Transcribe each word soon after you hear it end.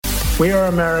We are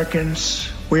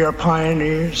Americans. We are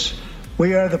pioneers.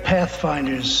 We are the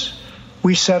pathfinders.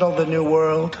 We settled the new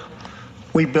world.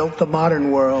 We built the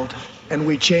modern world. And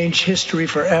we changed history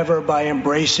forever by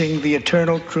embracing the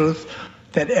eternal truth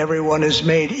that everyone is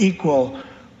made equal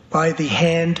by the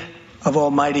hand of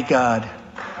Almighty God.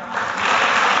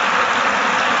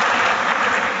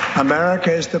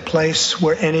 America is the place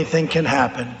where anything can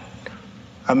happen.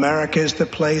 America is the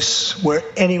place where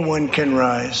anyone can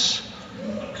rise.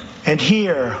 And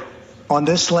here, on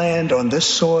this land, on this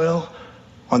soil,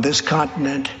 on this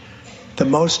continent, the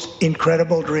most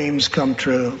incredible dreams come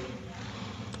true.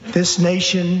 This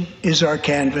nation is our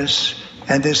canvas,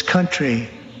 and this country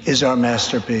is our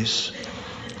masterpiece.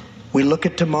 We look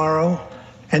at tomorrow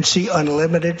and see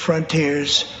unlimited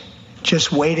frontiers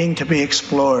just waiting to be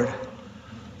explored.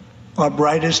 Our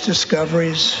brightest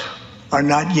discoveries are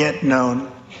not yet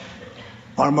known.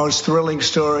 Our most thrilling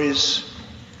stories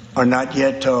are not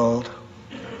yet told.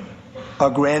 Our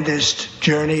grandest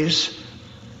journeys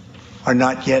are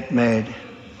not yet made.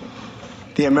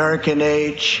 The American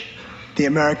age, the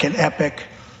American epic,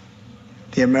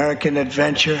 the American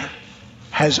adventure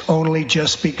has only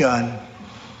just begun.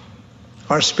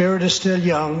 Our spirit is still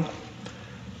young.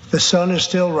 The sun is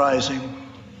still rising.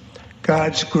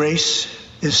 God's grace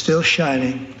is still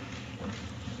shining.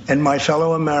 And my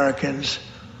fellow Americans,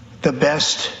 the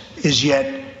best is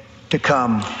yet to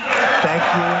come. Thank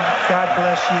you. God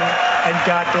bless you. And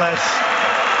God bless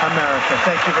America.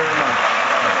 Thank you very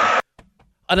much.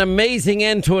 An amazing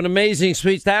end to an amazing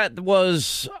speech. That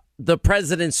was the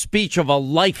president's speech of a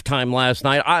lifetime last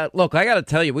night. I got to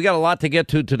tell you, we got a lot to get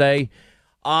to today.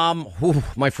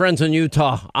 My friends in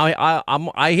Utah,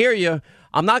 I hear you.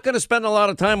 I'm not going to spend a lot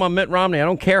of time on Mitt Romney. I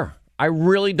don't care. I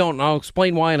really don't. I'll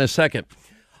explain why in a second.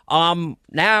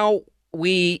 Now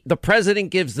the president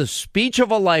gives the speech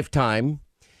of a lifetime.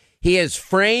 He has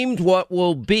framed what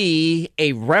will be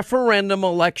a referendum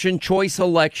election, choice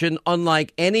election,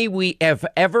 unlike any we have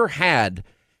ever had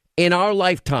in our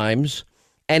lifetimes.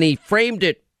 And he framed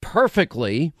it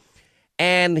perfectly.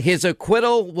 And his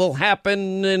acquittal will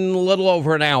happen in a little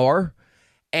over an hour.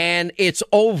 And it's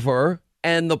over.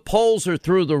 And the polls are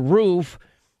through the roof.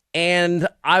 And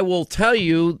I will tell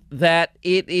you that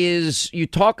it is, you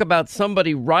talk about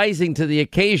somebody rising to the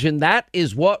occasion. That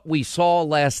is what we saw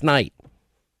last night.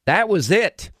 That was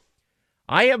it.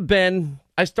 I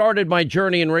started my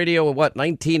journey in radio in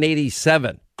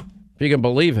 1987, if you can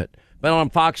believe it. Been on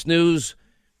Fox News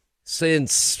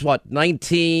since,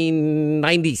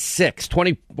 1996,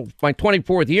 my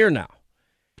 24th year now.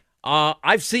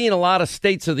 I've seen a lot of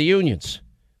states of the unions.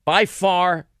 By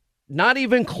far, not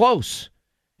even close.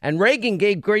 And Reagan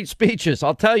gave great speeches,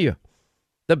 I'll tell you.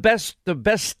 The best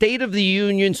State of the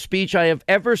Union speech I have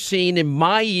ever seen in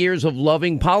my years of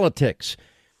loving politics.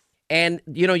 And,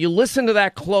 you listen to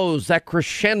that close, that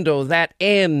crescendo, that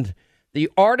end, the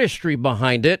artistry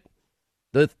behind it,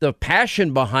 the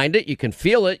passion behind it. You can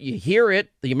feel it. You hear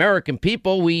it. The American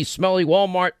people, we smelly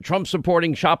Walmart,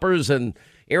 Trump-supporting shoppers and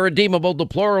irredeemable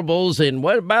deplorables. And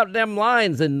what about them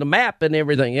lines and the map and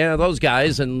everything? Yeah, those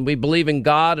guys. And we believe in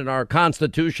God and our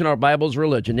Constitution, our Bible's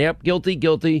religion. Yep, guilty,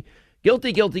 guilty,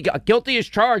 guilty, guilty. Guilty is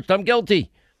charged. I'm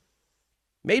guilty.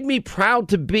 Made me proud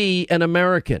to be an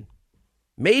American.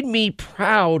 Made me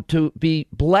proud to be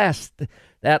blessed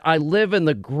that I live in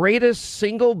the greatest,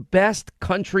 single best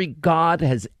country God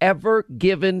has ever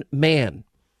given man.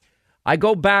 I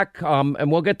go back,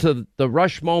 and we'll get to the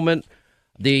Rush moment.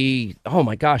 When the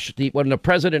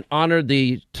president honored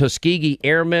the Tuskegee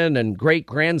Airmen and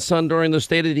great-grandson during the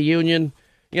State of the Union,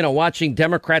 watching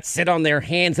Democrats sit on their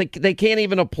hands. They can't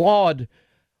even applaud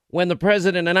when the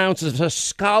president announces a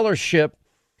scholarship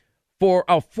for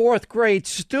a fourth grade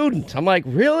student. I'm like,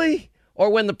 really? Or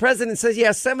when the president says,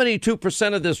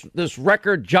 72% of this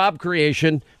record job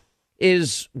creation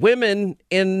is women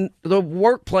in the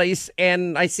workplace.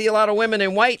 And I see a lot of women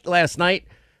in white last night.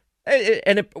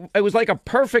 And it was like a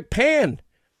perfect pan.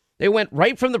 They went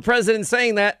right from the president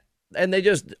saying that, and they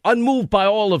just unmoved by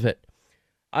all of it.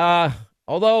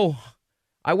 Although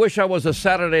I wish I was a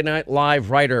Saturday Night Live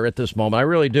writer at this moment. I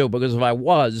really do, because if I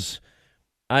was,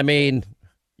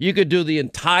 you could do the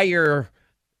entire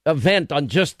event on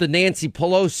just the Nancy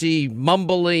Pelosi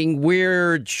mumbling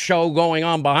weird show going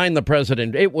on behind the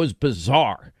president. It was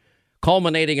bizarre,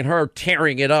 culminating in her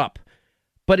tearing it up.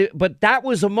 But that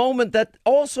was a moment that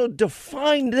also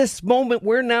defined this moment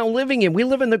we're now living in. We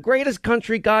live in the greatest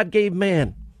country God gave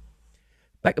man.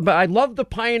 But I love the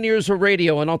pioneers of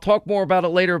radio, and I'll talk more about it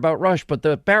later about Rush. But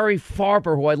the Barry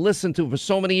Farber, who I listened to for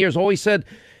so many years, always said,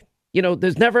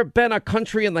 There's never been a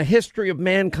country in the history of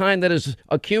mankind that has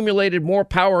accumulated more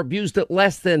power, abused it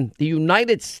less than the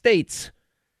United States.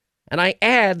 And I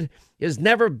add, there's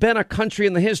never been a country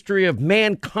in the history of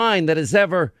mankind that has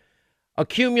ever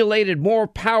accumulated more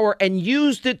power and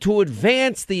used it to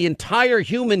advance the entire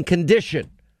human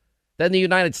condition than the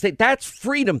United States. That's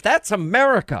freedom. That's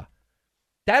America.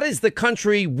 That is the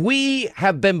country we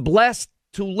have been blessed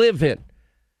to live in.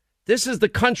 This is the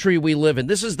country we live in.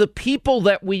 This is the people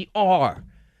that we are.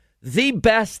 The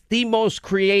best, the most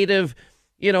creative,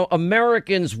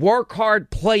 Americans work hard,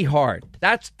 play hard.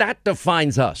 That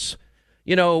defines us.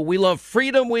 We love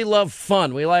freedom. We love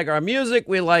fun. We like our music.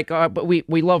 We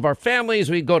love our families.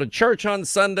 We go to church on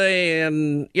Sunday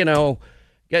and,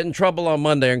 get in trouble on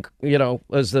Monday, and,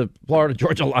 as the Florida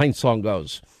Georgia Line song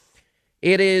goes.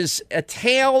 It is a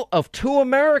tale of two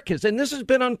Americas. And this has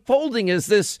been unfolding as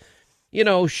this,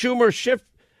 Schumer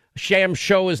sham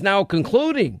show is now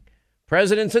concluding.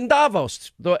 President's in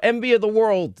Davos, the envy of the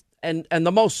world and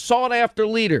the most sought after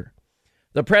leader.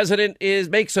 The president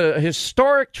makes a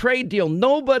historic trade deal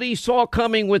nobody saw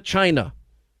coming with China,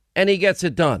 and he gets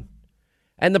it done.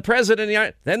 And the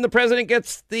president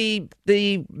gets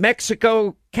the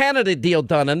Mexico-Canada deal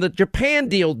done and the Japan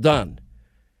deal done.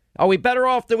 Are we better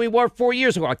off than we were 4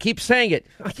 years ago? I keep saying it.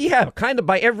 Yeah, kind of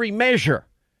by every measure.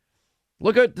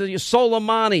 Look at the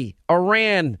Soleimani,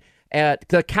 Iran,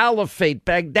 the Caliphate,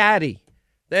 Baghdadi,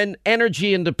 then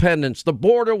energy independence, the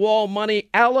border wall money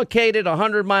allocated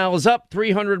 100 miles up,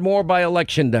 300 more by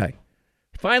election day.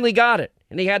 Finally got it.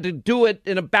 And he had to do it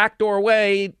in a backdoor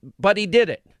way, but he did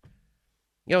it.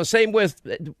 Same with,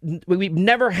 we've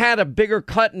never had a bigger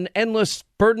cut in endless,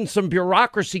 burdensome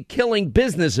bureaucracy killing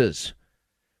businesses.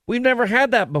 We've never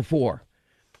had that before.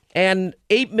 And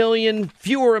 8 million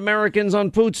fewer Americans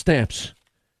on food stamps.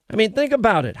 I mean, think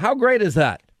about it. How great is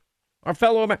that? Our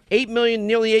fellow Americans,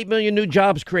 nearly 8 million new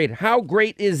jobs created. How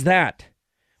great is that?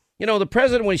 The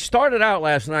president, when he started out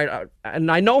last night,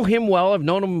 and I know him well, I've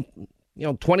known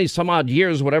him, 20 some odd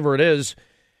years, whatever it is.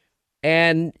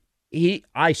 And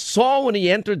I saw when he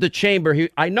entered the chamber,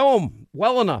 I know him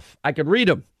well enough. I could read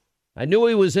him. I knew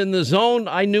he was in the zone.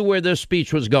 I knew where this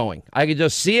speech was going. I could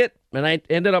just see it. And I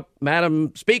ended up,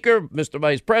 Madam Speaker, Mr.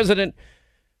 Vice President,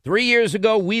 3 years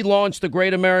ago, we launched the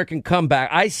Great American Comeback.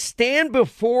 I stand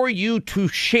before you to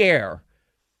share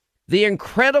the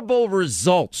incredible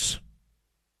results.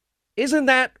 Isn't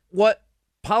that what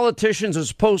politicians are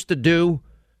supposed to do?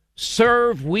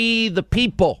 Serve we the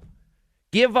people.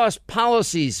 Give us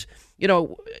policies.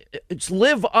 It's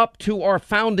live up to our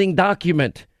founding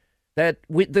document that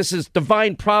this is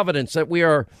divine providence, that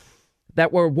we're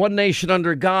one nation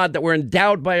under God, that we're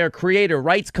endowed by our creator.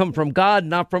 Rights come from God,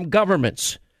 not from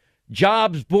governments.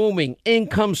 Jobs booming,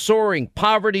 income soaring,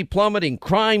 poverty plummeting,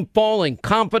 crime falling,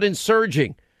 confidence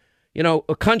surging.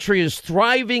 A country is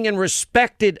thriving and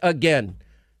respected again.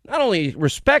 Not only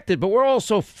respected, but we're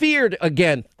also feared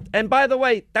again. And by the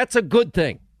way, that's a good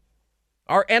thing.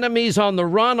 Our enemies on the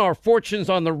run, our fortunes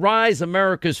on the rise.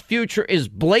 America's future is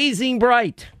blazing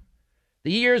bright.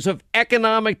 The years of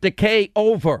economic decay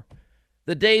over.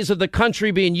 The days of the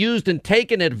country being used and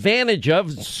taken advantage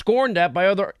of, scorned at by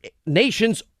other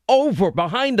nations, over,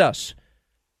 behind us.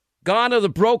 Gone are the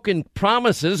broken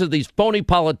promises of these phony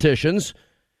politicians,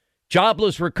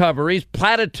 jobless recoveries,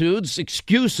 platitudes,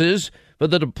 excuses for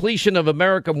the depletion of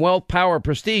American wealth, power,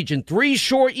 prestige. In 3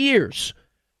 short years,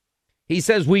 he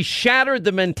says, we shattered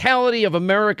the mentality of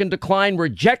American decline,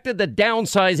 rejected the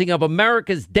downsizing of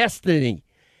America's destiny,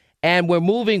 and we're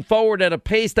moving forward at a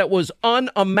pace that was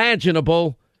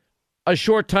unimaginable a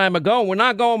short time ago. We're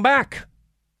not going back.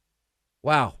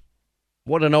 Wow.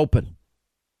 What an open.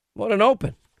 What an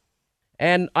open.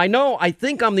 And I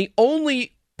think I'm the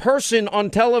only person on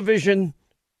television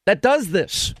that does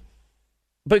this.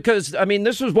 Because,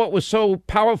 this is what was so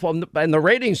powerful. And the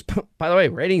ratings, by the way,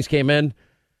 ratings came in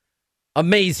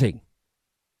amazing.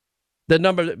 The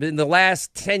number in the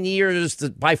last 10 years,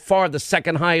 by far the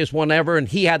second highest one ever. And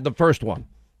he had the first one.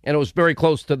 And it was very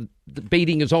close to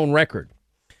beating his own record.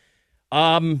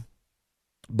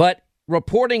 But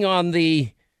reporting on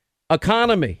the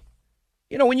economy,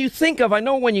 when you think of,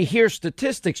 when you hear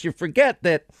statistics, you forget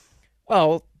that,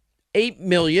 8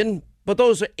 million, but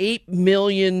those are 8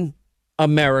 million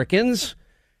Americans.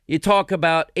 You talk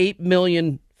about 8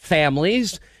 million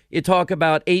families. You talk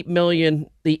about 8 million,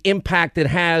 the impact it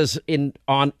has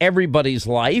on everybody's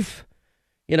life.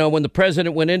 When the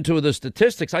president went into the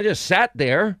statistics, I just sat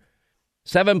there.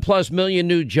 7+ million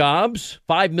new jobs,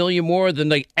 5 million more than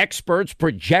the experts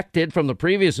projected from the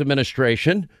previous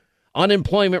administration.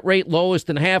 Unemployment rate lowest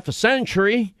in half a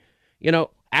century.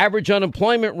 Average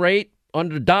unemployment rate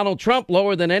under Donald Trump,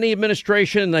 lower than any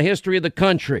administration in the history of the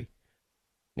country.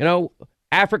 You know,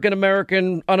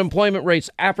 African-American unemployment rates,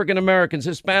 African-Americans,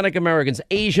 Hispanic Americans,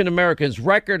 Asian Americans,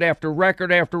 record after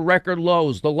record after record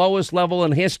lows, the lowest level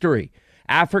in history.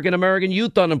 African-American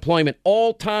youth unemployment,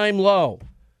 all-time low.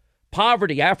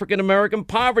 Poverty, African-American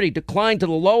poverty declined to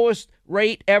the lowest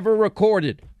rate ever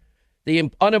recorded.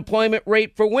 The unemployment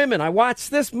rate for women, I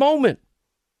watched this moment,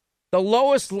 the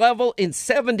lowest level in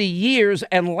 70 years,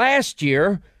 and last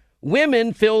year,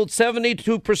 women filled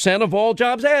 72% of all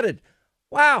jobs added.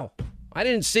 Wow. I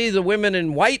didn't see the women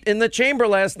in white in the chamber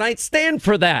last night stand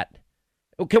for that.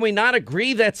 Can we not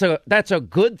agree that's a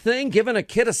good thing? Giving a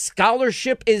kid a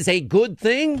scholarship is a good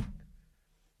thing?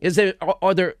 Is it,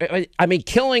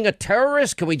 killing a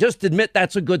terrorist? Can we just admit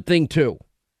that's a good thing too?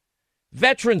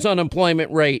 Veterans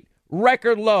unemployment rate,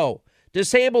 record low.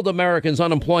 Disabled Americans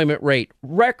unemployment rate,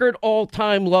 record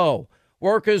all-time low.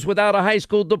 Workers without a high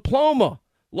school diploma,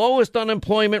 lowest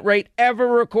unemployment rate ever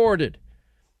recorded.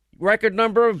 Record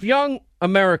number of young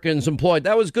Americans employed.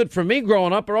 That was good for me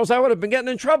growing up, or else I would have been getting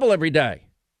in trouble every day.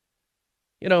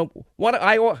 You know, what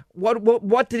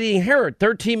did he inherit?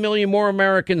 13 million more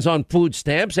Americans on food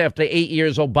stamps after 8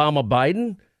 years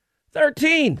Obama-Biden.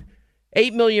 13.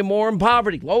 8 million more in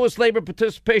poverty. Lowest labor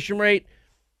participation rate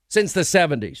since the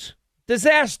 70s.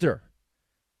 Disaster.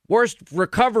 Worst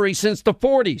recovery since the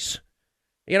 40s.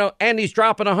 You know, and he's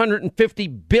dropping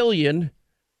 $150 billion,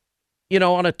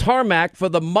 on a tarmac for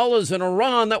the mullahs in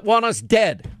Iran that want us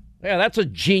dead. Yeah, that's a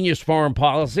genius foreign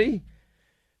policy.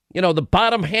 You know, the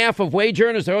bottom half of wage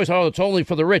earners, they always, it's only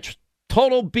for the rich.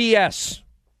 Total BS.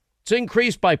 It's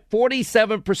increased by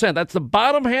 47%. That's the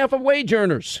bottom half of wage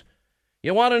earners.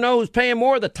 You want to know who's paying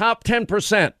more? The top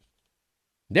 10%.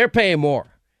 They're paying more.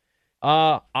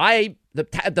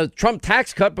 The Trump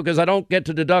tax cut, because I don't get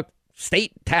to deduct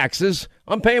state taxes,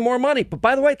 I'm paying more money. But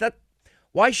by the way,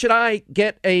 why should I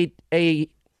get a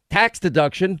tax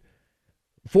deduction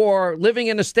for living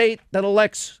in a state that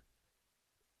elects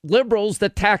liberals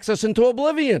that tax us into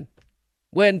oblivion?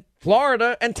 When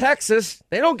Florida and Texas,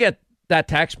 they don't get that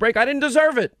tax break. I didn't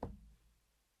deserve it.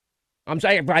 I'm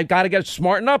saying I got to get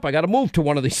smartened up. I got to move to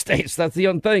one of these states. That's the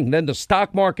other thing. Then the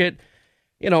stock market,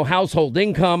 household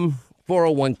income,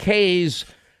 401ks,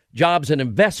 jobs and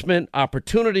investment,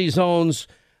 opportunity zones.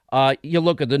 You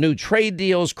look at the new trade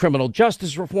deals, criminal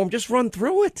justice reform, just run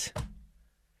through it.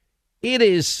 It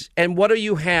is. And what do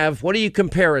you have? What do you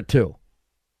compare it to?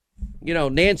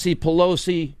 Nancy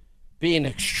Pelosi being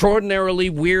extraordinarily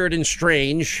weird and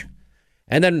strange,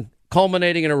 and then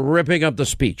culminating in her ripping up the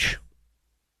speech.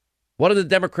 What have the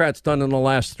Democrats done in the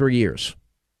last 3 years?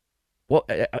 Well,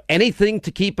 anything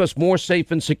to keep us more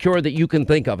safe and secure that you can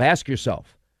think of? Ask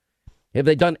yourself. Have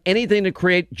they done anything to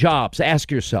create jobs?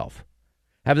 Ask yourself.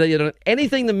 Have they done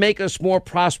anything to make us more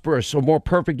prosperous or more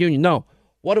perfect union? No.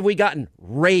 What have we gotten?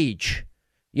 Rage.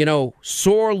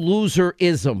 Sore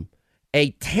loserism.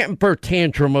 A temper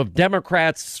tantrum of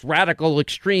Democrats, radical,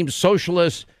 extreme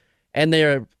socialists, and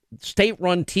their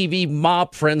state-run TV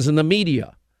mob friends in the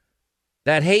media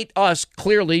that hate us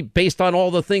clearly based on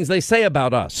all the things they say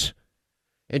about us.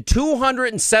 In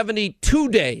 272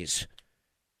 days,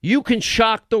 you can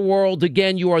shock the world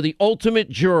again. You are the ultimate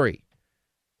jury.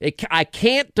 I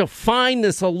can't define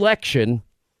this election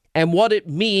and what it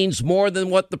means more than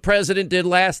what the president did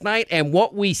last night and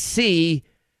what we see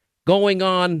going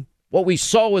on, what we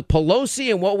saw with Pelosi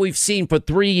and what we've seen for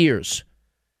 3 years.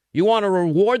 You want to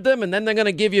reward them, and then they're going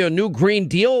to give you a new Green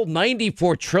Deal,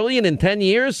 $94 trillion in 10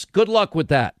 years? Good luck with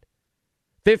that.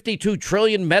 $52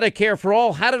 trillion Medicare for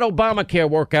all. How did Obamacare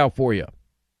work out for you?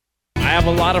 I have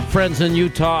a lot of friends in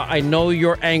Utah. I know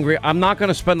you're angry. I'm not going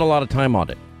to spend a lot of time on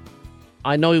it.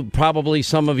 I know probably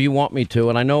some of you want me to,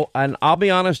 and I'll be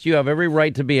honest, you have every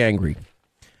right to be angry.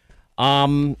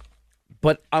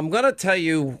 But I'm going to tell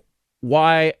you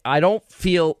why I don't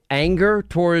feel anger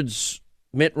towards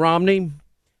Mitt Romney.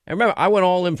 And remember, I went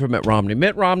all in for Mitt Romney.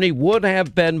 Mitt Romney would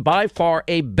have been by far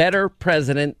a better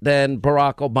president than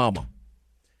Barack Obama.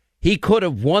 He could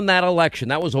have won that election.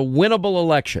 That was a winnable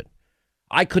election.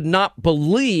 I could not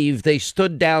believe they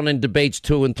stood down in debates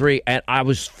 2 and 3, and I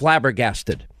was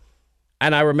flabbergasted.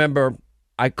 And I remember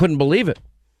I couldn't believe it.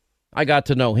 I got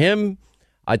to know him.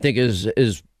 I think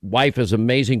his wife is an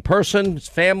amazing person. His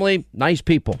family, nice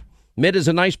people. Mitt is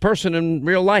a nice person in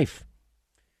real life.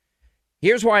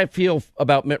 Here's why I feel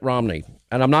about Mitt Romney.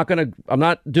 And I'm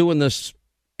not doing this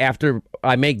after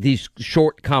I make these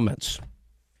short comments.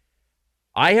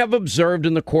 I have observed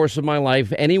in the course of my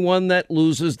life, anyone that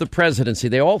loses the presidency,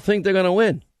 they all think they're going to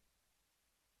win.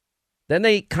 Then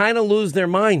they kind of lose their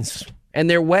minds and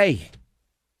their way.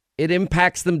 It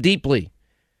impacts them deeply.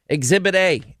 Exhibit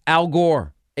A, Al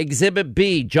Gore. Exhibit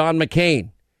B, John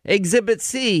McCain. Exhibit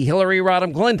C, Hillary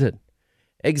Rodham Clinton.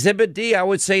 Exhibit D, I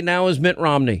would say now, is Mitt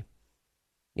Romney.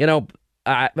 You know,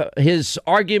 his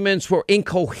arguments were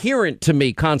incoherent to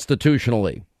me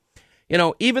constitutionally. You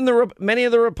know, even many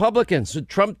of the Republicans that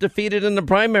Trump defeated in the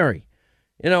primary.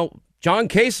 You know, John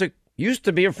Kasich used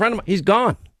to be a friend of mine. He's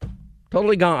gone.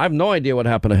 Totally gone. I have no idea what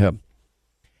happened to him.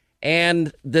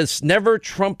 And this never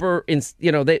Trumper,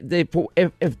 you know,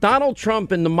 if Donald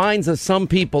Trump, in the minds of some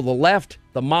people, the left,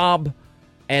 the mob,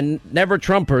 and never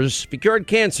Trumpers, if he cured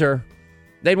cancer,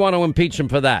 they'd want to impeach him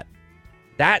for that.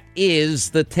 That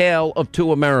is the tale of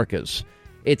two Americas.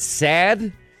 It's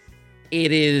sad.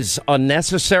 It is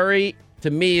unnecessary.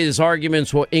 To me, his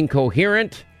arguments were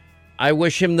incoherent. I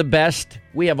wish him the best.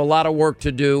 We have a lot of work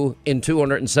to do in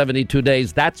 272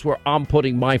 days. That's where I'm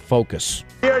putting my focus.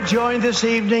 We are joined this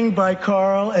evening by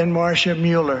Carl and Marcia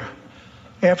Mueller.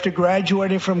 After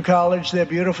graduating from college, their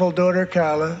beautiful daughter,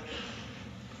 Carla,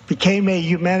 became a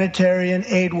humanitarian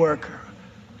aid worker.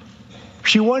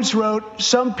 She once wrote,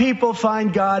 "Some people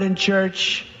find God in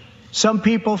church. Some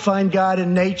people find God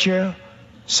in nature.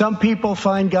 Some people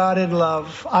find God in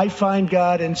love. I find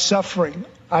God in suffering.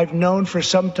 I've known for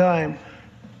some time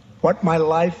what my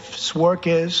life's work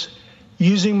is,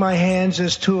 using my hands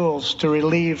as tools to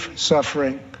relieve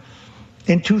suffering."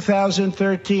 In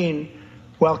 2013,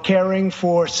 while caring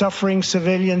for suffering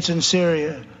civilians in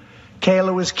Syria,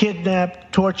 Kayla was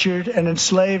kidnapped, tortured, and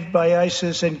enslaved by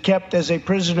ISIS and kept as a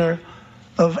prisoner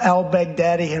of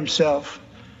al-Baghdadi himself.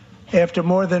 After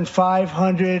more than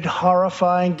 500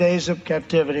 horrifying days of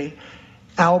captivity,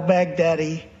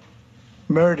 al-Baghdadi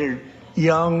murdered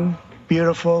young,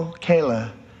 beautiful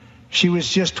Kayla. She was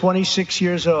just 26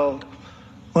 years old.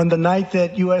 On the night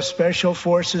that U.S. Special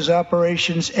Forces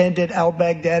operations ended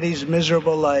al-Baghdadi's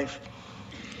miserable life,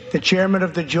 the chairman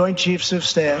of the Joint Chiefs of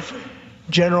Staff,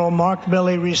 General Mark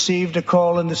Milley, received a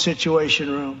call in the Situation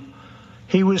Room.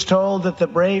 He was told that the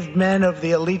brave men of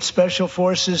the elite Special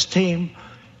Forces team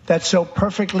that so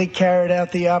perfectly carried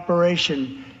out the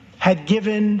operation had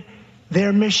given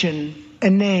their mission a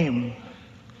name: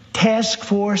 Task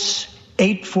Force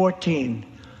 814.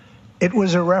 It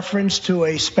was a reference to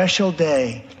a special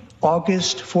day,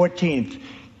 August 14th,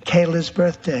 Kayla's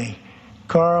birthday.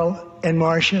 Carl and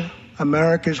Marcia,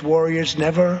 America's warriors,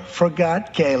 never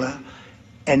forgot Kayla,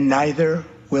 and neither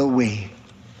will we.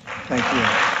 Thank you.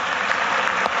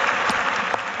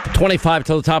 25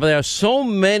 to the top of there. So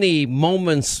many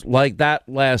moments like that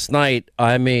last night.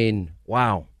 I mean,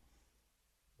 wow.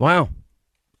 Wow.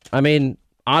 I mean,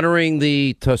 honoring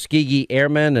the Tuskegee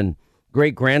Airmen and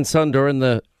great-grandson during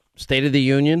the State of the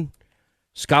Union.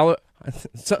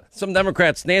 Some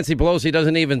Democrats, Nancy Pelosi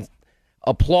doesn't even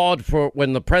applaud for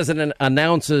when the president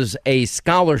announces a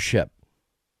scholarship,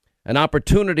 an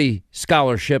opportunity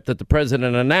scholarship that the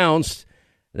president announced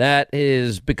that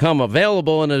is become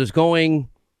available, and it is going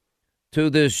to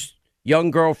this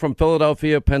young girl from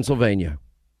Philadelphia, Pennsylvania.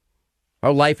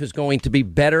 Her life is going to be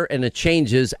better, and it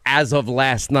changes as of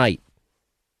last night.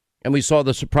 And we saw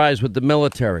the surprise with the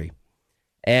military.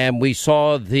 And we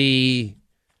saw the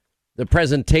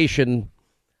presentation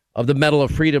of the Medal of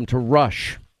Freedom to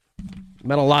Rush. It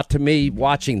meant a lot to me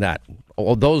watching that.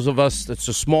 All those of us, it's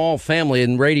a small family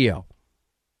in radio.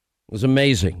 It was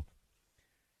amazing.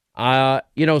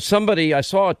 You know, I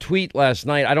saw a tweet last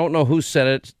night. I don't know who said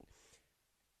it.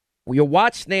 You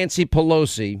watch Nancy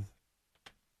Pelosi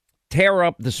tear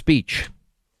up the speech.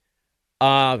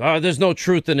 There's no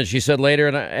truth in it, she said later.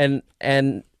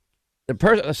 And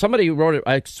somebody wrote it.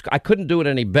 I couldn't do it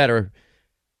any better.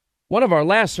 One of our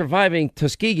last surviving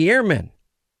Tuskegee Airmen.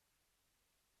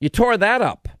 You tore that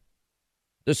up.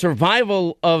 The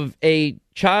survival of a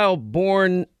child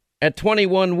born at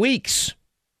 21 weeks.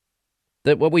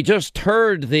 That what we just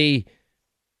heard, the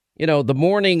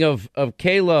mourning of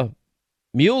Kayla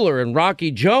Mueller and Rocky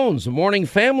Jones, the mourning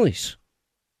families.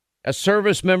 A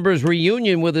service member's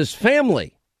reunion with his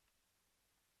family.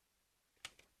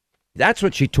 That's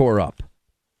what she tore up.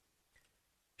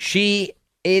 It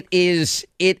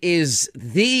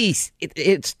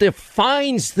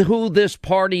defines who this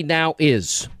party now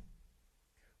is.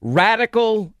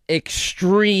 Radical,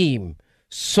 extreme,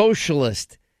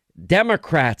 socialist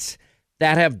Democrats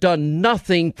that have done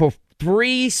nothing for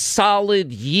 3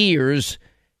 solid years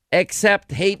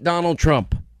except hate Donald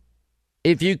Trump.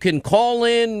 If you can call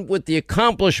in with the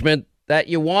accomplishment that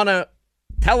you want to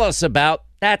tell us about,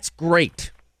 that's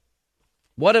great.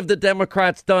 What have the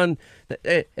Democrats done?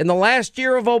 In the last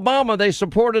year of Obama, they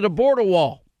supported a border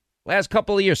wall. Last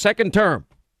couple of years, second term.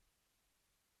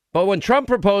 But when Trump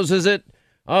proposes it,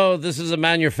 oh, this is a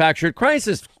manufactured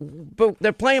crisis. But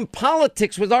they're playing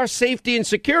politics with our safety and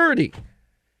security.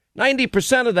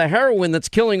 90% of the heroin that's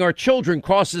killing our children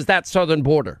crosses that southern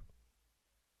border.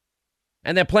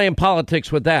 And they're playing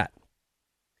politics with that.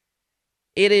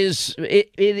 It is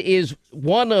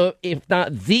one of, if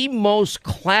not the most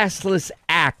classless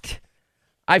act.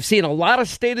 I've seen a lot of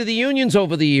State of the Unions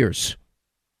over the years.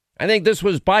 I think this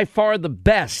was by far the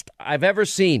best I've ever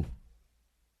seen.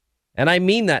 And I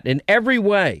mean that in every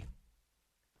way.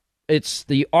 It's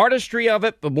the artistry of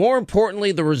it, but more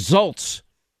importantly, the results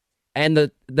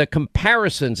and the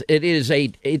comparisons.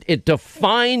 It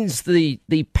defines the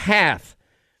path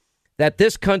that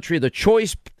this country, the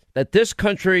choice that this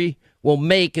country will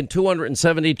make in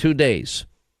 272 days.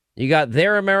 You got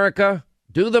their America.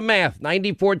 Do the math.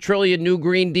 94 trillion new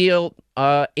Green Deal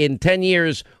in 10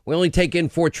 years. We only take in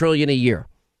 4 trillion a year.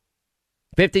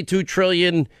 52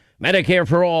 trillion Medicare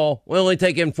for all. We only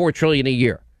take in 4 trillion a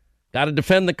year. Got to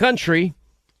defend the country.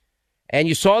 And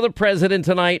you saw the president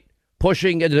tonight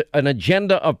pushing an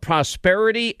agenda of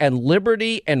prosperity and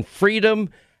liberty and freedom,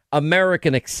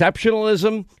 American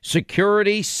exceptionalism,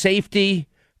 security, safety,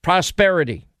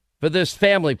 prosperity for this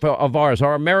family of ours,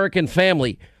 our American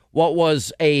family. What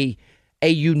was a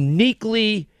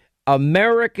uniquely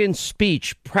American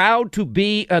speech, proud to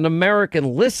be an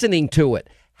American, listening to it,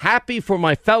 happy for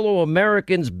my fellow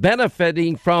Americans,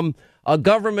 benefiting from a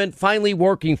government finally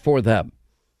working for them,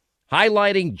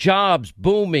 highlighting jobs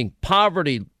booming,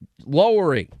 poverty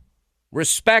lowering,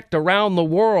 respect around the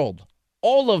world,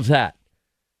 all of that.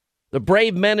 The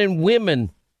brave men and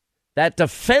women that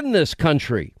defend this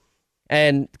country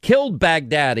and killed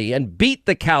Baghdadi and beat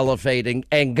the caliphate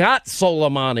and got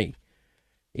Soleimani.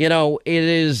 You know,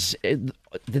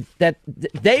 that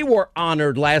they were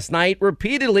honored last night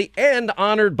repeatedly and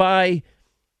honored by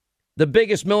the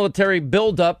biggest military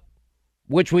buildup,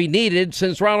 which we needed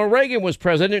since Ronald Reagan was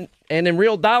president, and in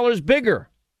real dollars, bigger.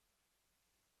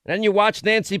 Then you watch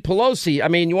Nancy Pelosi. I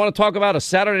mean, you want to talk about a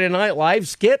Saturday Night Live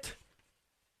skit?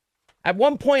 At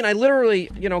one point, I literally,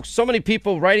 so many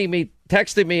people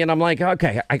texting me, and I'm like,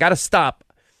 okay, I got to stop.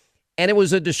 And it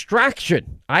was a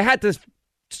distraction. I had to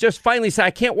just finally say,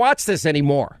 I can't watch this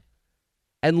anymore.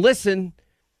 And listen.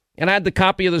 And I had the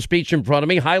copy of the speech in front of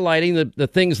me, highlighting the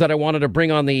things that I wanted to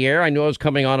bring on the air. I knew I was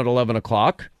coming on at 11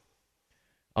 o'clock.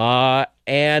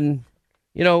 And,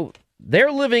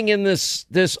 they're living in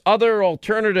this other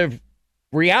alternative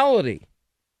reality.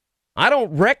 I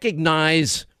don't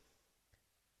recognize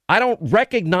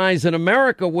an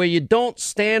America where you don't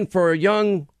stand for a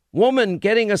young woman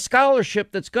getting a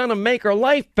scholarship that's going to make her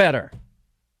life better,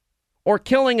 or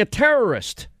killing a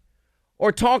terrorist,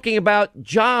 or talking about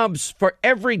jobs for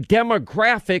every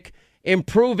demographic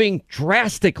improving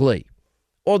drastically,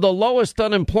 or the lowest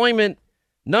unemployment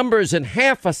numbers in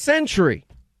half a century.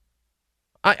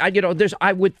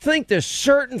 I would think there's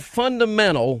certain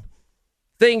fundamental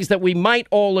things that we might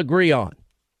all agree on.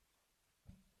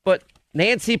 But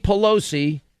Nancy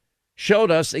Pelosi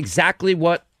showed us exactly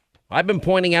what I've been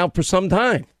pointing out for some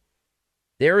time.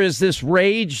 There is this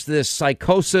rage, this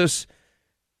psychosis,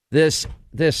 this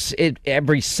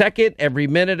every second, every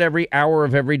minute, every hour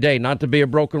of every day. Not to be a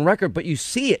broken record, but you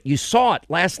see it. You saw it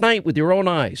last night with your own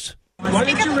eyes. Why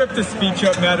did you rip the speech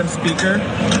up, Madam Speaker?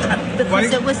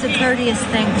 Because it was the courteous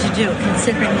thing to do,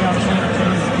 considering the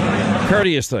alternatives.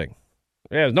 Courteous thing.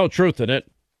 Yeah, there's no truth in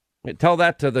it. Tell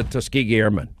that to the Tuskegee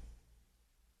Airmen.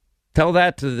 Tell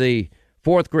that to the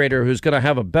fourth grader who's going to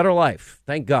have a better life.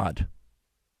 Thank God.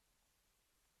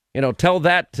 Tell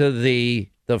that to the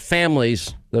family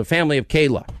of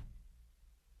Kayla.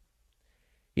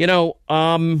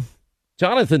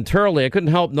 Jonathan Turley, I couldn't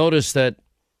help notice that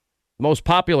most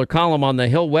popular column on the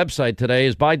Hill website today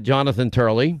is by Jonathan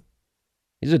Turley.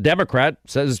 He's a Democrat,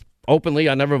 says openly,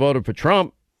 I never voted for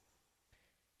Trump.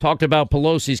 Talked about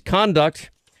Pelosi's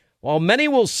conduct. While many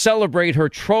will celebrate her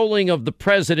trolling of the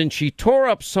president, she tore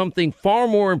up something far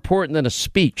more important than a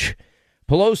speech.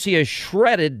 Pelosi has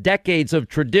shredded decades of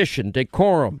tradition,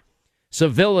 decorum,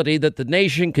 civility that the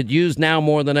nation could use now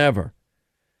more than ever.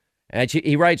 And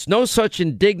he writes, no such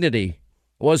indignity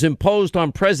was imposed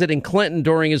on President Clinton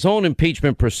during his own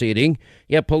impeachment proceeding,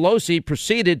 yet Pelosi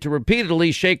proceeded to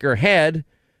repeatedly shake her head,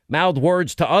 mouth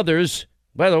words to others.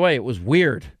 By the way, it was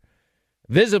weird.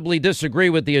 Visibly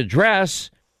disagree with the address.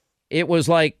 It was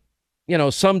like,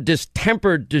 some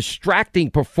distempered, distracting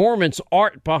performance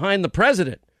art behind the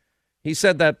president. He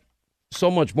said that so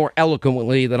much more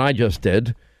eloquently than I just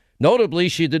did. Notably,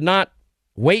 she did not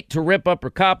wait to rip up her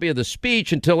copy of the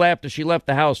speech until after she left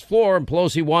the House floor, and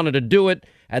Pelosi wanted to do it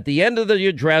at the end of the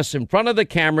address in front of the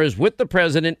cameras with the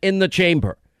president in the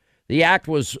chamber. The act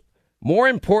was more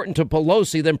important to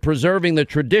Pelosi than preserving the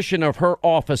tradition of her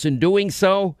office. In doing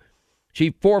so,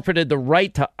 she forfeited the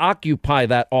right to occupy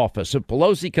that office. If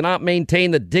Pelosi cannot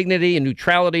maintain the dignity and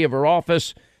neutrality of her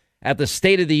office at the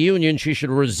State of the Union, she should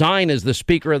resign as the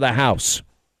Speaker of the House.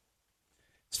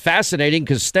 It's fascinating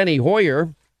because Steny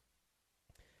Hoyer,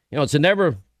 it's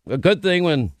never a good thing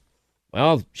when,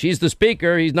 well, she's the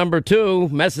Speaker, he's number two,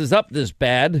 messes up this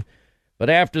bad. But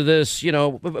after this,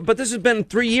 but this has been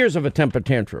 3 years of a temper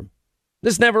tantrum.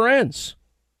 This never ends.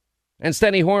 And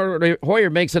Steny Hoyer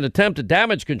makes an attempt at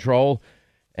damage control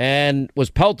and was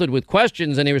pelted with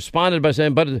questions. And he responded by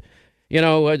saying,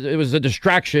 it was a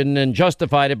distraction, and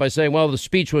justified it by saying, well, the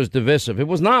speech was divisive. It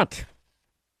was not. The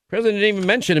president didn't even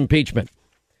mention impeachment.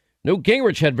 Newt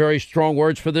Gingrich had very strong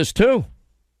words for this, too.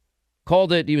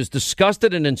 He was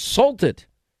disgusted and insulted.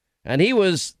 And he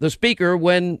was the speaker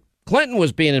when Clinton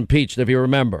was being impeached, if you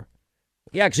remember.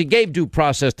 He actually gave due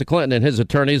process to Clinton and his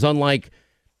attorneys, unlike,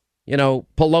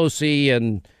 Pelosi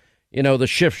and, the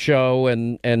Schiff Show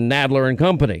and Nadler and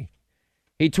company.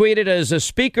 He tweeted, as a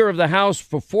Speaker of the House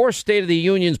for 4 State of the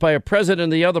Unions by a president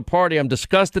of the other party, I'm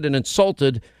disgusted and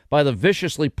insulted by the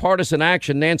viciously partisan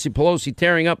action Nancy Pelosi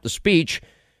tearing up the speech.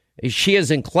 She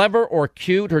isn't clever or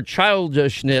cute. Her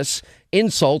childishness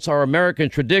insults our American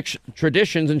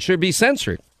traditions and should be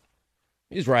censored.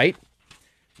 He's right.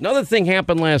 Another thing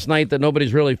happened last night that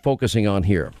nobody's really focusing on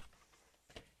here.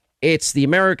 It's the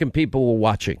American people who were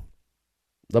watching.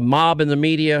 The mob and the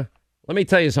media. Let me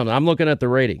tell you something. I'm looking at the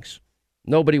ratings.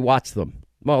 Nobody watched them.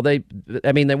 Well, they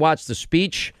watched the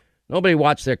speech. Nobody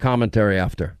watched their commentary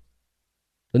after.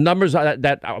 The numbers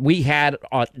that we had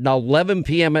at 11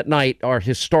 p.m. at night are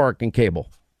historic in cable.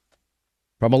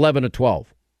 From 11 to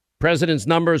 12. President's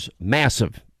numbers,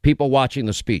 massive. People watching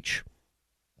the speech.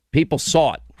 People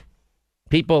saw it.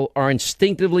 People are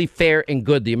instinctively fair and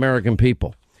good, the American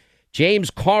people.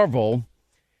 James Carville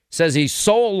says he's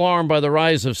so alarmed by the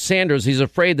rise of Sanders, he's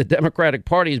afraid the Democratic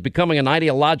Party is becoming an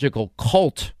ideological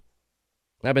cult.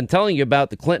 I've been telling you about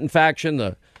the Clinton faction,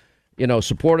 the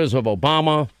supporters of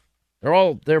Obama.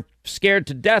 They're scared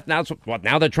to death. Now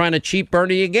they're trying to cheat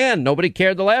Bernie again. Nobody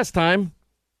cared the last time.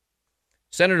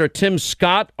 Senator Tim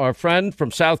Scott, our friend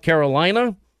from South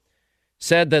Carolina,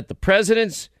 said that the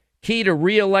president's key to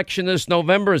re-election this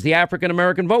November is the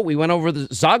African-American vote. We went over the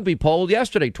Zogby poll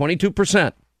yesterday,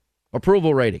 22%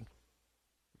 approval rating,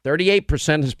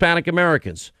 38% Hispanic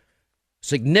Americans,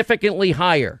 significantly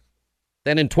higher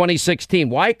than in 2016.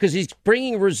 Why? Because he's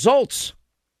bringing results.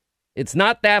 It's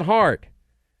not that hard.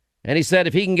 And he said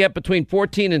if he can get between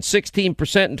 14 and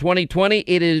 16% in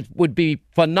 2020, would be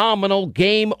phenomenal.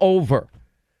 Game over.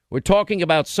 We're talking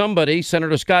about somebody,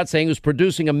 Senator Scott saying, who's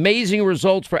producing amazing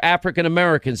results for African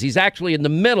Americans. He's actually in the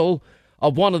middle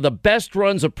of one of the best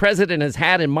runs a president has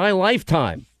had in my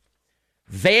lifetime.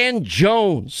 Van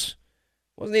Jones.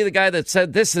 Wasn't he the guy that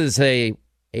said this is a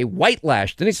white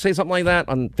lash? Didn't he say something like that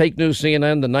on fake news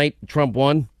CNN the night Trump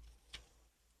won?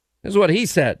 This is what he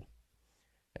said.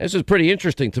 This is pretty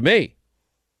interesting to me.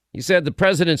 He said the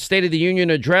president's State of the Union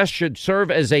address should serve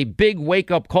as a big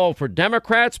wake-up call for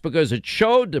Democrats because it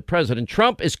showed that President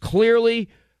Trump is clearly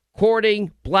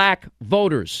courting black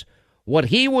voters. What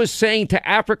he was saying to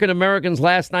African Americans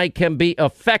last night can be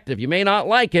effective. You may not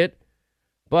like it,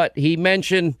 but he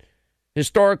mentioned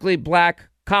historically black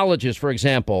colleges, for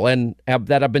example, and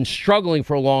that have been struggling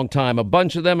for a long time. A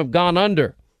bunch of them have gone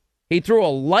under. He threw a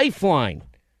lifeline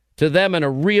to them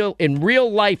in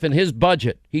real life in his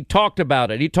budget. He talked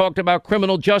about it. He talked about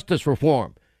criminal justice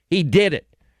reform. He did it.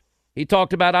 He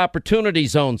talked about opportunity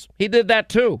zones. He did that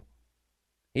too.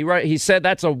 He said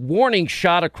that's a warning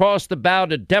shot across the bow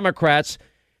to Democrats.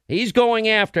 He's going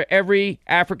after every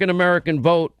African-American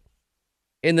vote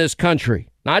in this country,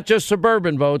 not just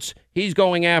suburban votes. He's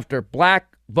going after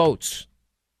black votes,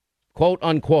 quote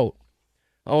unquote.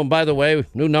 Oh, and by the way,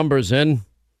 new numbers in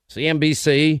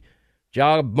CNBC.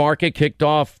 Job market kicked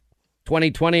off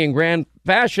 2020 in grand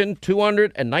fashion,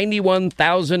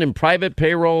 291,000 in private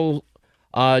payroll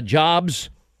jobs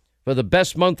for the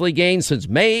best monthly gain since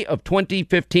May of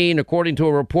 2015, according to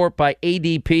a report by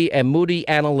ADP and Moody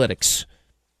Analytics.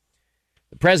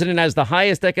 The president has the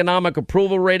highest economic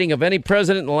approval rating of any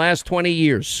president in the last 20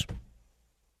 years.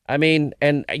 I mean,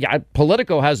 and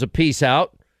Politico has a piece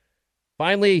out.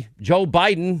 Finally, Joe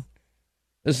Biden.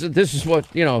 This is what,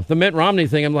 the Mitt Romney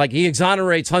thing. I'm like, he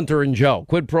exonerates Hunter and Joe.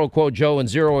 Quid pro quo Joe and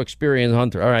zero experience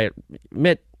Hunter. All right,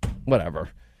 Mitt, whatever.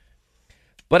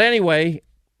 But anyway,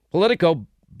 Politico,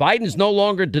 Biden's no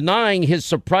longer denying his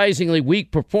surprisingly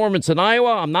weak performance in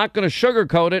Iowa. I'm not going to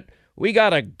sugarcoat it. We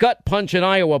got a gut punch in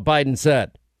Iowa, Biden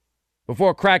said.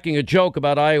 before cracking a joke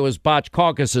about Iowa's botched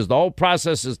caucuses. The whole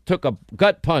process took a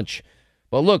gut punch.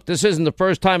 But look, this isn't the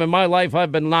first time in my life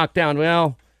I've been knocked down.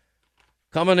 Well,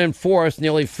 coming in fourth,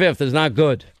 nearly fifth, is not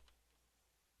good.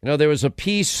 You know, there was a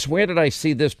piece, where did I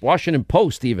see this? Washington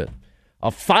Post, even. A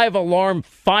 5-alarm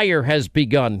fire has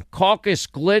begun. Caucus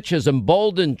glitch has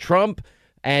emboldened Trump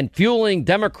and fueling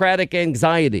Democratic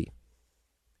anxiety.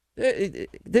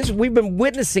 We've been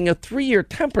witnessing a 3-year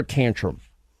temper tantrum.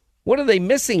 What are they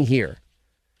missing here?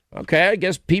 Okay, I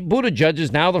guess Pete Buttigieg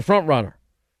is now the front runner.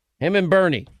 Him and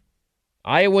Bernie.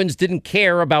 Iowans didn't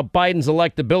care about Biden's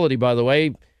electability, by the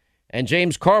way. And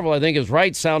James Carville, I think, is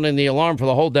right, sounding the alarm for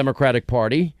the whole Democratic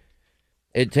Party.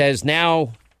 It has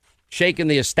now shaken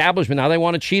the establishment. Now they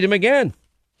want to cheat him again.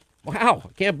 Wow,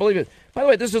 I can't believe it. By the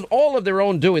way, this is all of their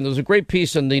own doing. There was a great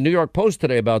piece in the New York Post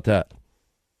today about that.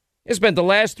 They spent the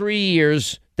last 3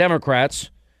 years,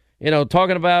 Democrats,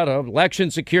 talking about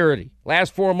election security.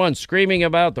 Last 4 months screaming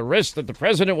about the risk that the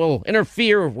president will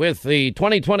interfere with the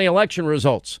 2020 election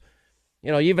results.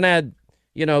 You even had,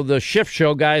 the shift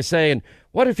show guy saying,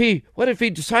 what if he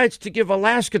decides to give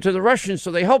Alaska to the Russians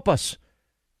so they help us?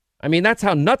 I mean, that's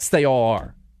how nuts they all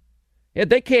are. Yet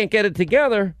they can't get it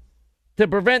together to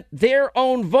prevent their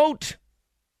own vote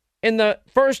in the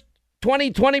first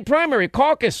 2020 primary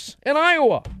caucus in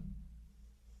Iowa.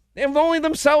 They have only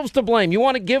themselves to blame. You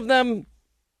want to give them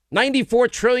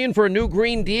 $94 trillion for a new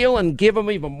Green Deal and give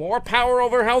them even more power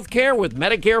over health care with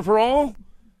Medicare for all?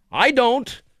 I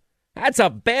don't. That's a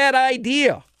bad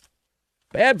idea.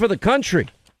 Bad for the country.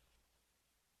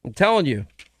 I'm telling you,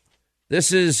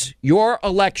 this is your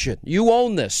election. You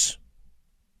own this.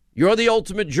 You're the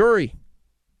ultimate jury.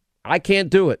 I can't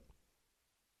do it.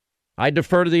 I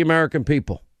defer to the American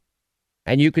people.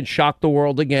 And you can shock the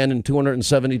world again in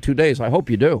 272 days. I hope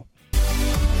you do.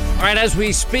 All right, as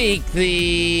we speak,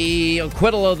 the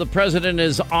acquittal of the president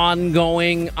is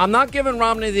ongoing. I'm not giving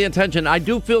Romney the attention. I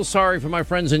do feel sorry for my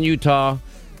friends in Utah.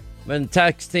 Been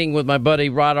texting with my buddy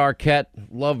Rod Arquette.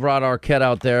 Love Rod Arquette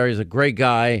out there. He's a great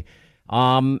guy.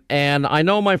 And I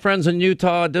know my friends in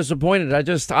Utah are disappointed. If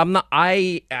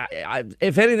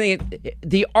anything,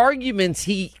 the arguments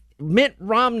Mitt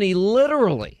Romney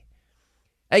literally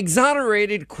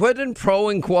exonerated quid and pro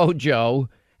and quo Joe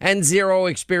and zero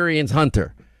experience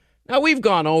Hunter. Now, we've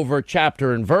gone over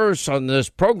chapter and verse on this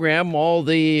program, all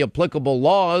the applicable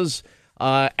laws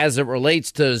as it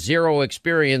relates to zero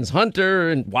experience Hunter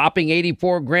and whopping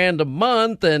 $84,000 a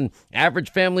month and average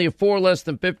family of four less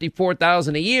than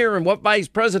 $54,000 a year. And what vice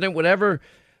president would ever,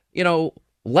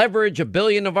 leverage $1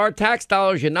 billion of our tax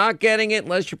dollars? You're not getting it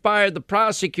unless you fired the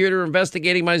prosecutor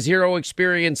investigating my zero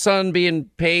experience son being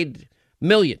paid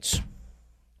millions.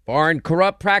 Foreign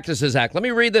Corrupt Practices Act. Let me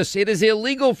read this. It is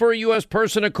illegal for a U.S.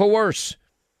 person to coerce.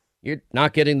 You're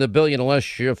not getting the $1 billion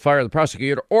unless you fire the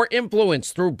prosecutor or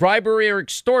influence through bribery or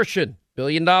extortion. $1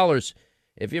 billion.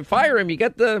 If you fire him, you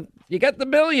get the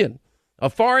 $1 billion.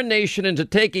 A foreign nation into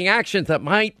taking actions that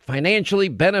might financially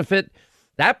benefit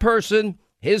that person,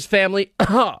 his family,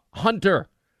 Hunter,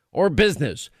 or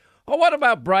business. Or what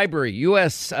about bribery?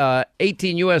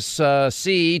 18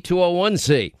 U.S.C.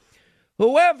 201C.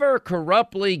 Whoever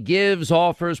corruptly gives,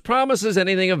 offers, promises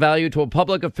anything of value to a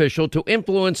public official to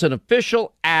influence an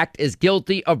official act is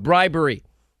guilty of bribery.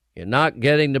 You're not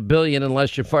getting the $1 billion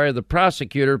unless you fire the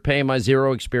prosecutor paying my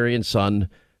zero experience son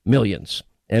millions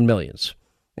and millions.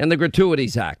 And the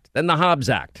Gratuities Act, then the Hobbs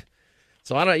Act.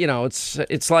 So I don't,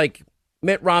 it's like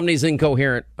Mitt Romney's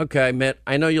incoherent. Okay, Mitt,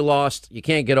 I know you lost. You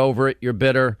can't get over it. You're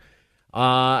bitter.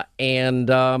 That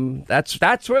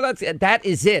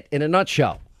is it in a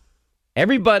nutshell.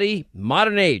 Everybody,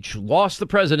 modern age, lost the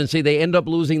presidency. They end up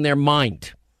losing their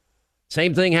mind.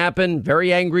 Same thing happened.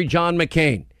 Very angry John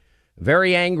McCain.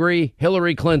 Very angry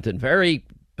Hillary Clinton. Very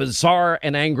bizarre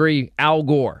and angry Al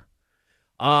Gore.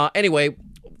 Anyway,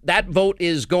 that vote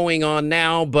is going on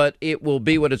now, but it will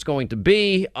be what it's going to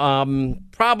be.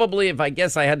 Probably, if I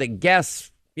had to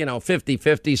guess,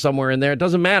 50-50 somewhere in there. It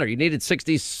doesn't matter. You needed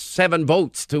 67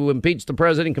 votes to impeach the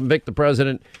president, convict the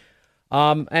president.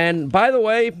 And by the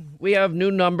way, we have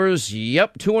new numbers.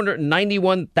 Yep,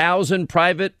 291,000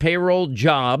 private payroll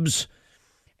jobs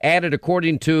added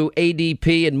according to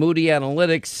ADP and Moody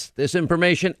Analytics. This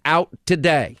information out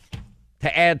today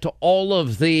to add to all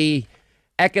of the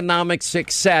economic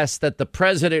success that the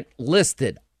president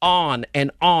listed on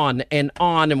and on and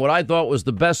on in what I thought was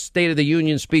the best State of the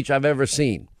Union speech I've ever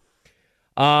seen.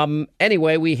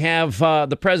 Anyway, we have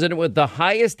the president with the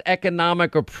highest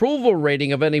economic approval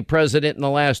rating of any president in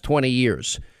the last 20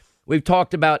 years. We've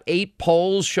talked about 8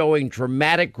 polls showing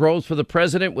dramatic growth for the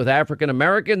president, with African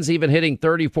Americans even hitting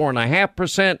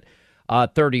 34.5%,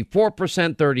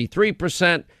 34%,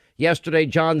 33%. Yesterday,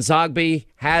 John Zogby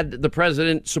had the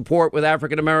president's support with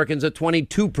African Americans at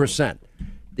 22%.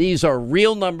 These are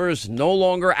real numbers, no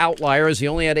longer outliers. He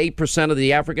only had 8% of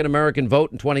the African American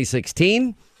vote in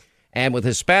 2016. And with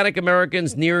Hispanic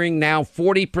Americans nearing now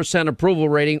 40% approval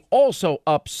rating, also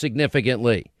up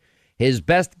significantly. His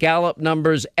best Gallup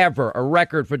numbers ever, a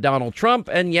record for Donald Trump.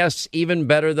 And yes, even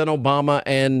better than Obama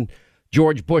and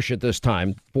George Bush at this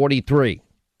time, 43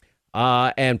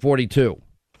 and 42.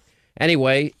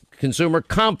 Anyway, consumer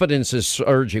confidence is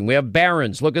surging. We have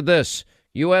Barron's. Look at this.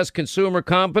 U.S. consumer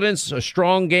confidence, a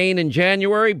strong gain in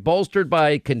January, bolstered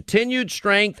by continued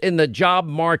strength in the job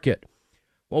market.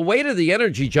 Well, wait till the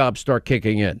energy jobs start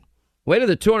kicking in. Wait till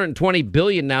the $220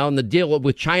 billion now in the deal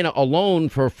with China alone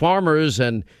for farmers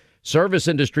and service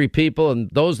industry people and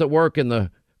those that work in the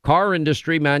car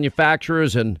industry,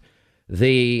 manufacturers, and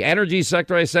the energy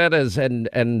sector, I said,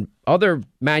 and other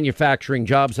manufacturing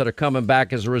jobs that are coming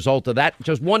back as a result of that.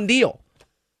 Just one deal.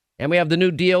 And we have the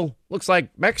new deal. Looks like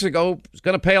Mexico is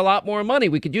going to pay a lot more money.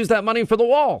 We could use that money for the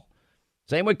wall.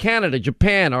 Same with Canada,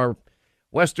 Japan, our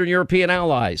Western European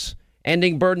allies.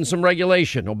 Ending burdensome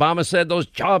regulation. Obama said those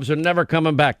jobs are never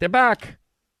coming back. They're back.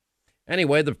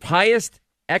 Anyway, the highest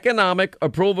economic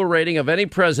approval rating of any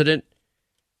president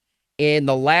in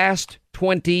the last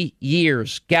 20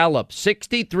 years. Gallup,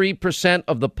 63%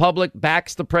 of the public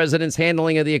backs the president's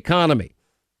handling of the economy.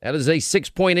 That is a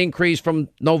 6-point increase from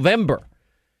November.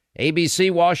 ABC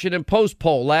Washington Post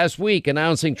poll last week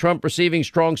announcing Trump receiving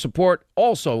strong support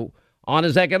also on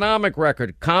his economic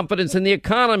record. Confidence in the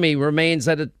economy remains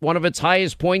at one of its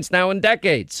highest points now in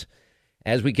decades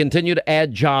as we continue to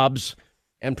add jobs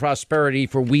and prosperity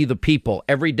for we the people.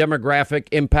 Every demographic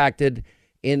impacted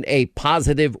in a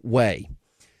positive way.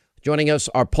 Joining us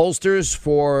are pollsters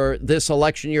for this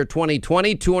election year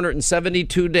 2020,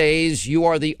 272 days. You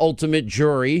are the ultimate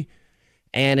jury.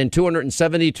 And in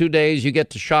 272 days, you get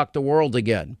to shock the world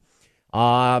again.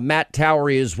 Matt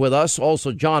Towery is with us.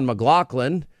 Also, John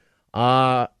McLaughlin.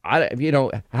 By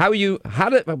the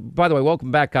way,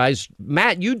 welcome back, guys.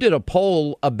 Matt, you did a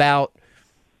poll about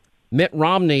Mitt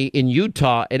Romney in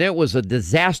Utah, and it was a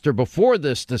disaster before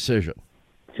this decision.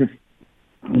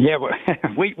 Yeah,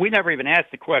 we never even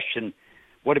asked the question,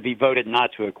 what if he voted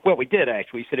not to acquit? Well, we did,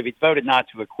 actually. We said if he voted not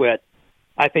to acquit,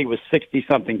 I think it was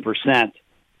 60-something%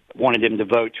 wanted him to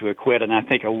vote to acquit, and I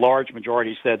think a large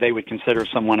majority said they would consider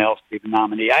someone else to be the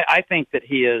nominee. I think that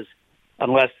he is,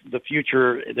 unless the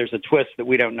future, there's a twist that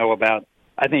we don't know about,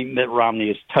 I think Mitt Romney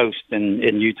is toast in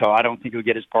Utah. I don't think he'll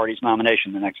get his party's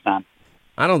nomination the next time.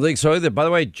 I don't think so either. By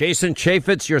the way, Jason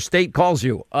Chaffetz, your state calls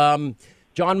you.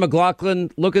 John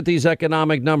McLaughlin, look at these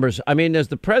economic numbers. I mean, as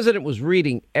the president was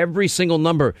reading every single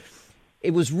number,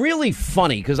 it was really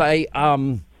funny because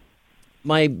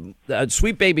my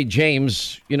sweet baby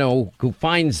James, who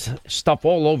finds stuff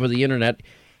all over the internet,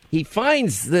 he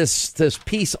finds this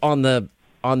piece on the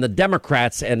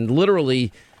Democrats and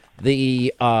literally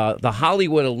the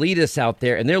Hollywood elitists out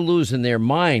there, and they're losing their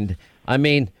mind. I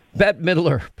mean, Bette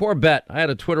Midler, poor Bette. I had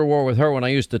a Twitter war with her when I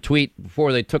used to tweet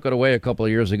before they took it away a couple of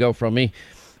years ago from me.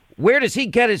 Where does he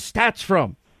get his stats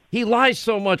from? He lies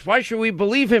so much. Why should we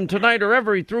believe him tonight or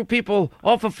ever? He threw people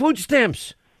off of food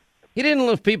stamps. He didn't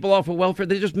lift people off of welfare.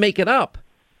 They just make it up.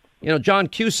 John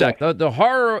Cusack, the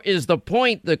horror is the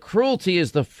point. The cruelty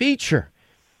is the feature.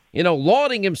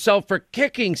 Lauding himself for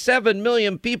kicking 7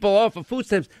 million people off of food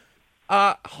stamps.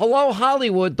 Hello,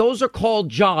 Hollywood. Those are called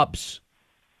jobs.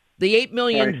 The 8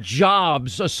 million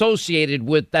jobs associated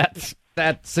with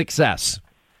that success.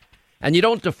 And you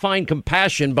don't define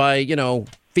compassion by,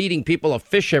 feeding people a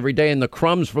fish every day and the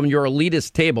crumbs from your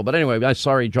elitist table. But anyway, I'm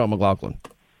sorry, John McLaughlin.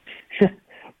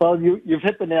 Well, you've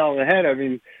hit the nail on the head. I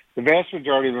mean, the vast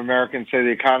majority of Americans say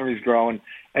the economy's growing.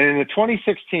 And in the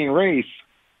 2016 race,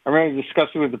 I remember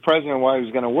discussing with the president why he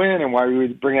was going to win and why we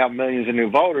would bring out millions of new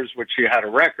voters, which he had a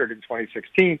record in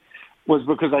 2016, was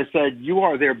because I said, you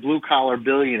are their blue-collar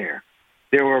billionaire.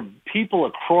 There were people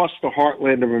across the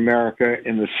heartland of America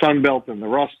in the Sun Belt and the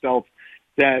Rust Belt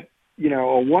that,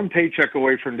 are one paycheck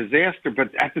away from disaster, but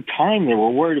at the time they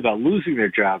were worried about losing their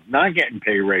jobs, not getting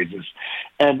pay raises.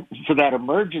 And for that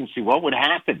emergency, what would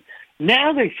happen?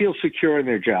 Now they feel secure in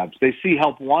their jobs. They see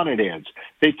help wanted ads.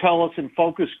 They tell us in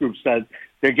focus groups that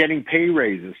they're getting pay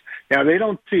raises. Now, they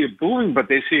don't see it booming, but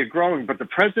they see it growing. But the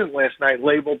president last night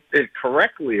labeled it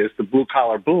correctly as the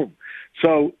blue-collar boom.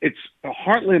 So it's the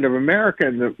heartland of America,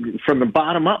 and from the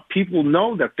bottom up, people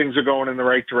know that things are going in the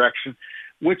right direction,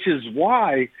 which is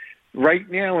why right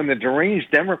now in the deranged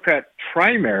Democrat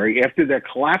primary, after the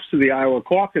collapse of the Iowa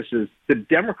caucuses, the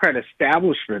Democrat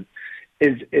establishment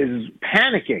is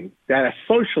panicking that a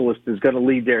socialist is going to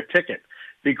lead their ticket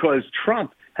because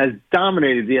Trump has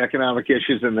dominated the economic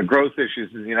issues and the growth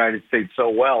issues in the United States so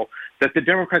well that the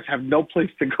Democrats have no place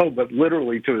to go but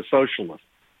literally to a socialist.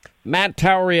 Matt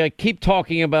Towery, I keep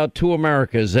talking about two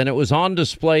Americas, and it was on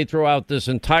display throughout this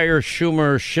entire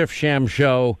Schumer Schiff-Sham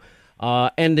show,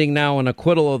 ending now in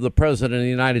acquittal of the president of the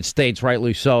United States,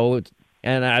 rightly so.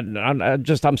 And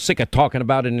I'm sick of talking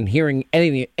about it and hearing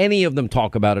any of them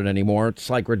talk about it anymore. It's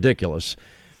like ridiculous.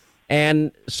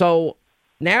 And so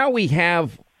now we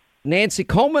have Nancy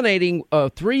culminating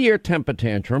a 3-year temper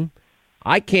tantrum.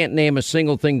 I can't name a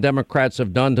single thing Democrats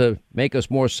have done to make us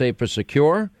more safe or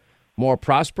secure, more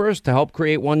prosperous, to help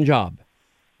create one job.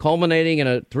 Culminating in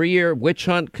a 3-year witch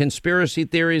hunt, conspiracy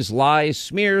theories, lies,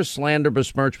 smears, slander,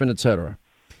 besmirchment, etc.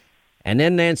 And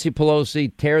then Nancy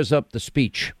Pelosi tears up the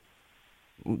speech.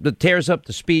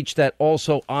 That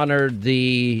also honored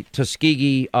the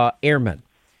Tuskegee Airmen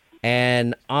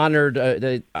and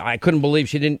honored, I couldn't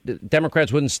believe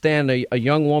Democrats wouldn't stand a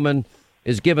young woman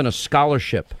is given a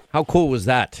scholarship. How cool was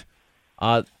that?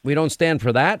 We don't stand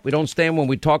for that. We don't stand when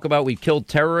we talk about we killed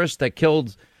terrorists that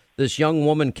killed this young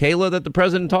woman, Kayla, that the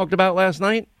president talked about last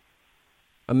night.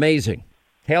 Amazing.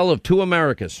 Tale of two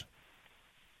Americas.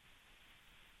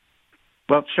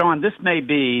 Well, Sean, this may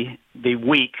be the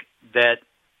week that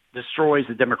destroys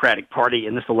the Democratic Party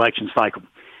in this election cycle.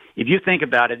 If you think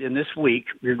about it, in this week,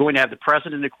 you're going to have the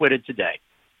president acquitted today.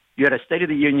 You had a State of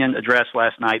the Union address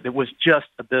last night that was just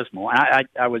abysmal. And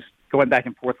I was going back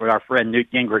and forth with our friend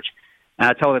Newt Gingrich, and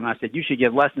I told him, I said, you should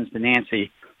give lessons to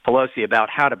Nancy Pelosi about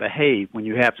how to behave when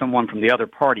you have someone from the other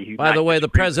party who... By the way, the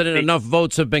president, enough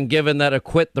votes have been given that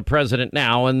acquit the president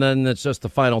now, and then it's just the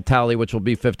final tally, which will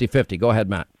be 50-50. Go ahead,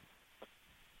 Matt.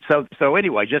 So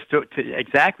anyway, just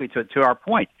to our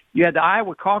point, you had the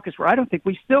Iowa caucus where I don't think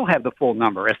we still have the full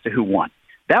number as to who won.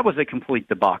 That was a complete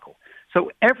debacle.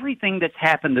 So everything that's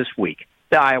happened this week,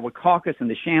 the Iowa caucus and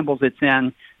the shambles it's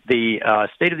in, the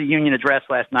State of the Union address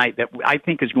last night, that I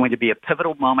think is going to be a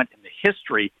pivotal moment in the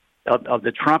history of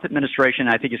the Trump administration.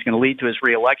 I think it's going to lead to his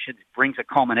reelection. It brings a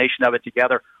culmination of it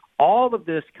together. All of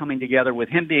this coming together with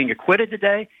him being acquitted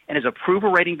today and his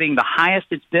approval rating being the highest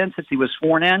it's been since he was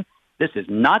sworn in. This is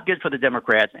not good for the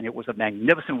Democrats, and it was a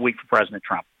magnificent week for President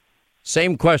Trump.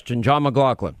 Same question, John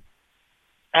McLaughlin.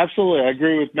 Absolutely. I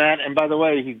agree with Matt. And by the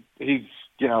way, he's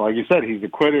like you said, he's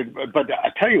acquitted. But I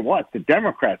tell you what, the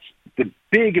Democrats, the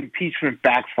big impeachment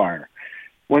backfire.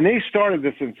 When they started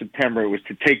this in September, it was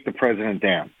to take the president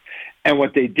down. And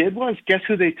what they did was, guess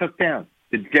who they took down?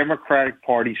 The Democratic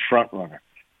Party's frontrunner,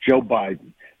 Joe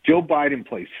Biden. Joe Biden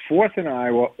plays fourth in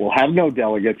Iowa, will have no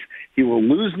delegates. He will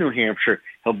lose New Hampshire.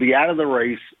 He'll be out of the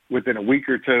race within a week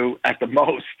or two at the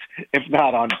most, if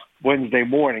not on Wednesday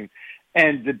morning.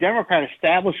 And the Democrat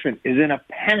establishment is in a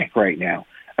panic right now.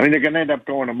 I mean, they're going to end up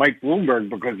going to Mike Bloomberg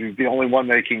because he's the only one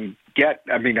they can get.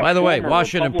 I mean, by the way,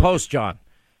 Washington Post, John,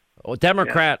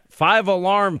 Democrat,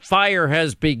 5-alarm fire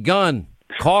has begun.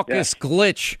 Caucus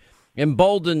glitch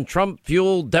emboldened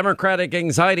Trump-fueled Democratic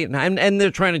anxiety. And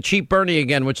they're trying to cheat Bernie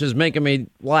again, which is making me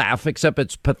laugh, except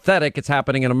it's pathetic. It's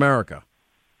happening in America.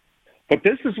 But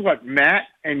this is what Matt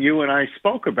and you and I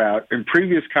spoke about in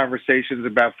previous conversations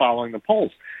about following the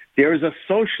polls. There is a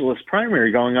socialist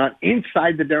primary going on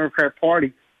inside the Democrat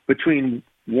Party between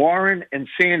Warren and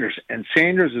Sanders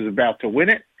is about to win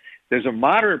it. There's a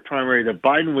moderate primary that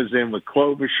Biden was in with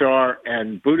Klobuchar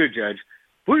and Buttigieg.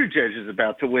 Buttigieg is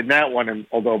about to win that one, and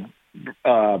although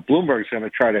Bloomberg's going to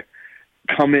try to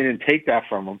come in and take that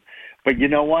from him. But you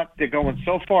know what? They're going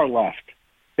so far left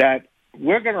that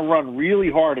we're going to run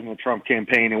really hard in the Trump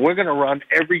campaign, and we're going to run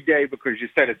every day because you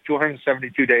said it's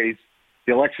 272 days.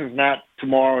 The election's not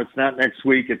tomorrow. It's not next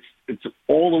week. It's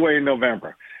all the way in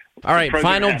November. All right,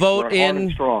 final vote in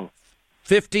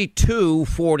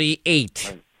 52-48.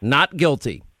 Right. Not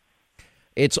guilty.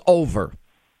 It's over.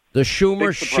 The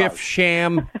Schumer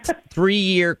Schiff-Sham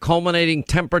 3-year culminating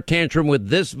temper tantrum with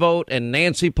this vote and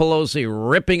Nancy Pelosi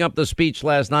ripping up the speech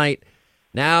last night.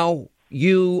 Now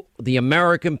you, the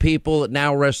American people, it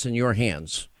now rests in your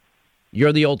hands.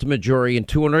 You're the ultimate jury in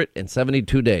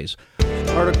 272 days.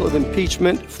 Article of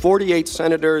impeachment. 48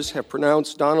 senators have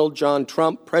pronounced Donald John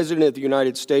Trump, President of the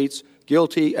United States,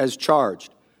 guilty as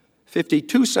charged.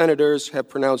 52 senators have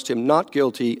pronounced him not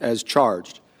guilty as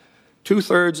charged.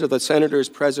 2/3 of the senators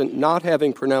present not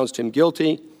having pronounced him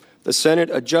guilty, the Senate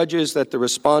adjudges that the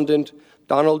respondent,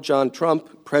 Donald John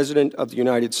Trump, President of the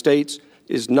United States,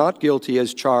 is not guilty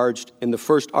as charged in the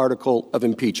first article of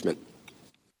impeachment.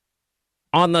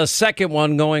 On the second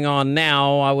one going on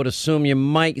now, I would assume you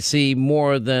might see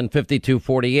more than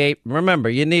 52-48. Remember,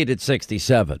 you needed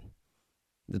 67.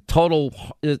 The total,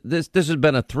 this has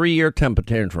been a 3-year temper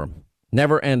tantrum,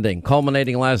 never ending,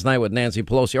 culminating last night with Nancy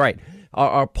Pelosi. All right,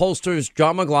 our pollsters,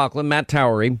 John McLaughlin, Matt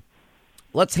Towery.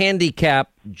 Let's handicap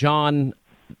John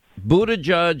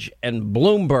Buttigieg and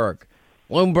Bloomberg.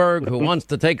 Bloomberg, who wants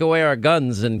to take away our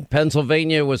guns in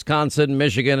Pennsylvania, Wisconsin,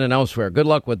 Michigan, and elsewhere. Good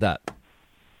luck with that.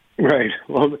 Right.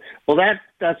 Well,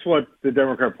 that's what the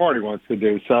Democrat Party wants to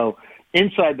do. So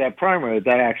inside that primary,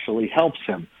 that actually helps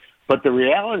him. But the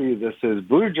reality of this is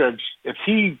Buttigieg, if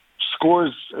he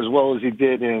scores as well as he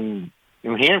did in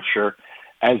New Hampshire,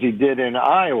 as he did in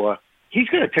Iowa, he's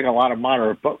going to take a lot of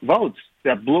moderate votes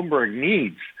that Bloomberg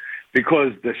needs,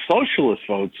 because the socialist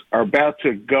votes are about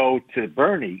to go to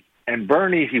Bernie. And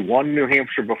Bernie, he won New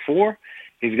Hampshire before.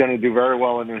 He's going to do very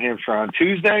well in New Hampshire on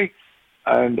Tuesday.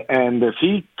 And if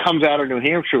he comes out of New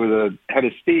Hampshire with a head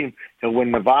of steam, he'll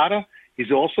win Nevada.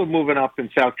 He's also moving up in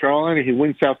South Carolina. He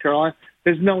wins South Carolina.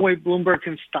 There's no way Bloomberg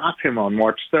can stop him on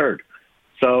March 3rd.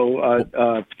 So,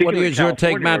 what is your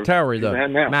take, Matt Towery, though?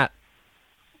 Matt.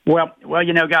 Well,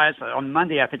 guys, on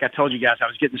Monday, I think I told you guys I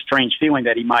was getting a strange feeling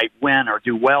that he might win or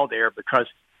do well there, because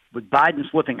with Biden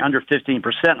slipping under 15%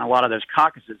 in a lot of those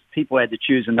caucuses, people had to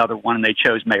choose another one, and they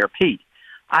chose Mayor Pete.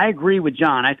 I agree with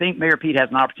John. I think Mayor Pete has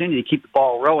an opportunity to keep the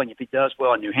ball rolling if he does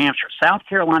well in New Hampshire. South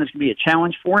Carolina is going to be a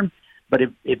challenge for him, but if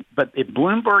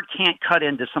Bloomberg can't cut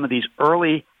into some of these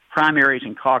early primaries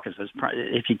and caucuses,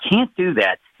 if he can't do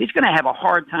that, he's going to have a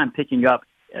hard time picking up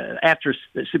after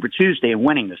Super Tuesday and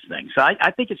winning this thing. So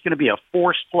I think it's going to be a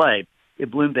forced play if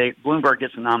Bloomberg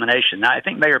gets a nomination. Now, I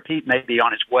think Mayor Pete may be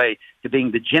on his way to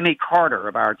being the Jimmy Carter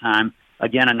of our time.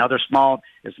 Again, another small.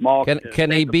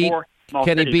 Can he beat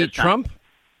Trump?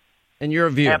 In your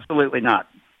view? Absolutely not.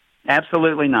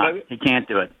 Absolutely not. He can't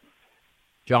do it.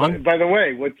 John? By the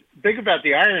way, what's big about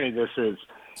the irony of this is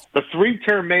the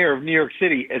 3-term mayor of New York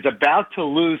City is about to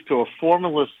lose to a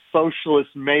former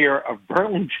socialist mayor of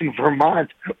Burlington,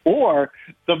 Vermont, or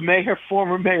the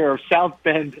former mayor of South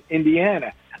Bend,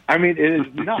 Indiana. I mean, it is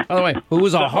nuts. By the way, who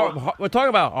was we're talking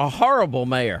about a horrible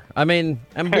mayor. I mean,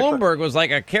 and Bloomberg was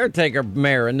like a caretaker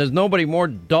mayor, and there's nobody more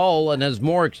dull and has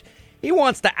more. He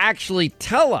wants to actually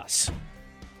tell us,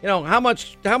 how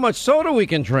much soda we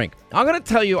can drink. I'm going to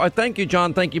tell you. Thank you,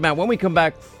 John. Thank you, Matt. When we come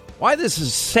back, why this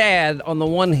is sad on the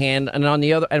one hand, and on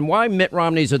the other, and why Mitt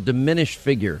Romney's a diminished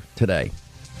figure today.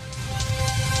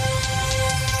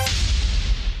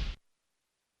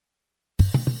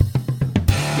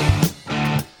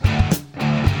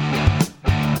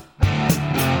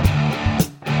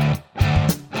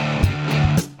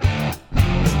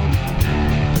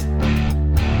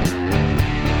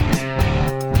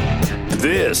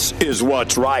 This is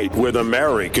What's Right with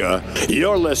America.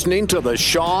 You're listening to The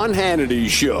Sean Hannity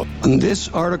Show. In this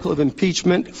article of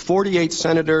impeachment, 48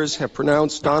 senators have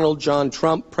pronounced Donald John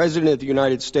Trump, President of the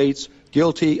United States,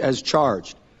 guilty as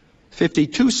charged.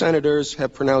 52 senators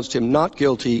have pronounced him not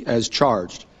guilty as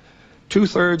charged.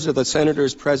 2/3 of the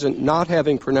senators present not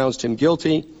having pronounced him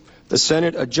guilty, the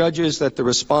Senate adjudges that the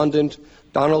respondent,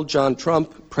 Donald John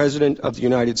Trump, President of the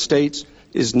United States,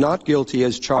 is not guilty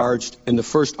as charged in the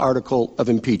first article of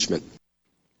impeachment.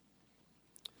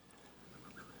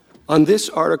 On this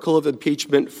article of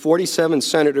impeachment, 47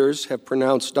 senators have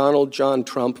pronounced Donald John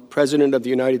Trump, President of the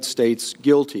United States,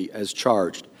 guilty as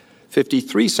charged.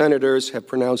 53 senators have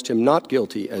pronounced him not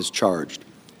guilty as charged.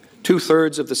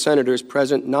 2/3 of the senators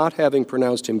present not having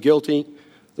pronounced him guilty,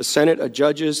 the Senate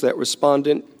adjudges that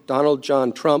respondent, Donald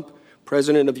John Trump,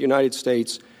 President of the United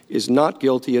States, is not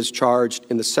guilty as charged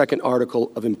in the second article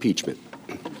of impeachment.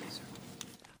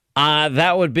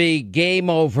 That would be game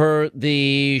over.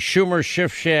 The Schumer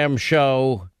Schiffsham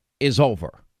show is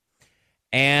over.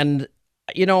 And,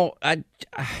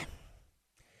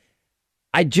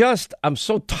 I'm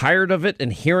so tired of it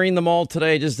and hearing them all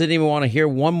today. I just didn't even want to hear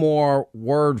one more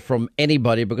word from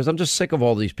anybody because I'm just sick of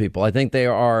all these people. I think they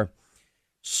are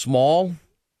small.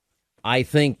 I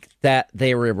think that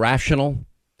they are irrational.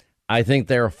 I think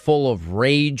they're full of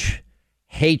rage,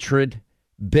 hatred,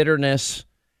 bitterness,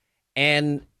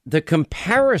 and the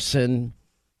comparison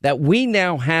that we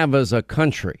now have as a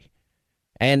country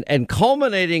and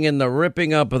culminating in the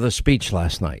ripping up of the speech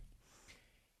last night.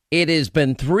 It has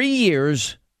been 3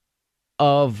 years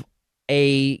of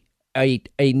a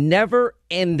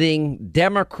never-ending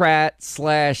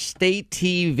Democrat/state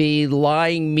TV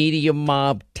lying media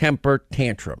mob temper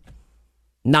tantrum,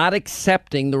 not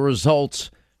accepting the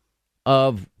results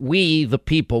of we, the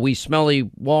people, we smelly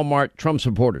Walmart Trump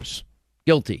supporters,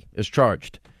 guilty as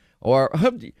charged. Or,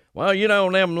 well,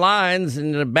 them lines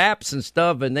and the BAPs and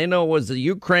stuff, and they know it was the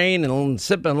Ukraine and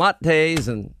sipping lattes,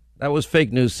 and that was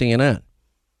fake news CNN.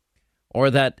 Or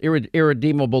that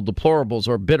irredeemable deplorables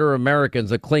or bitter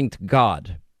Americans that cling to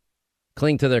God,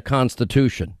 cling to their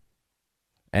Constitution,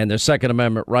 and their Second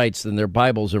Amendment rights than their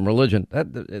Bibles and religion.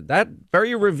 That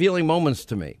very revealing moments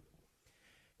to me.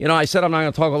 You know, I said I'm not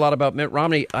going to talk a lot about Mitt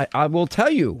Romney. I will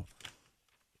tell you,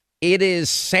 it is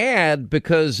sad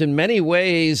because in many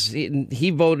ways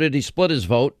he split his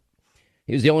vote.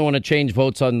 He was the only one to change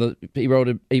votes on he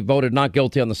voted not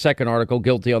guilty on the second article,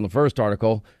 guilty on the first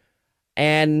article.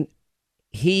 And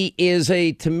he is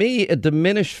to me, a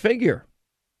diminished figure.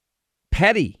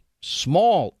 Petty,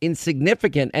 small,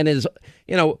 insignificant, and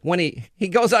when he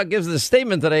goes out and gives the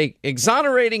statement today,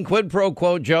 exonerating quid pro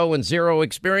quo Joe and zero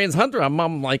experience Hunter,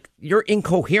 I'm like, you're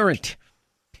incoherent.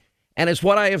 And it's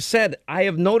what I have said. I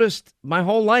have noticed my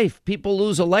whole life, people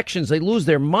lose elections, they lose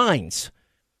their minds.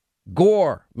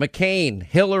 Gore, McCain,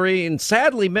 Hillary, and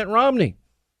sadly, Mitt Romney.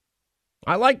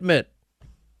 I like Mitt,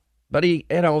 but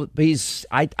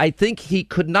I think he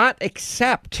could not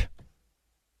accept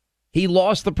he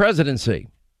lost the presidency.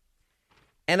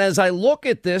 And as I look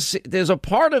at this, there's a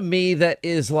part of me that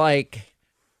is like,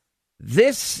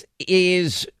 this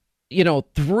is,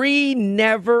 3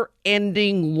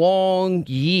 never-ending long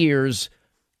years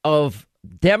of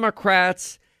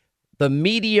Democrats, the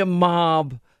media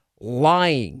mob,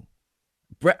 lying,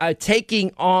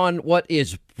 taking on what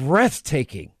is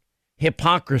breathtaking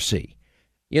hypocrisy,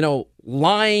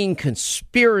 lying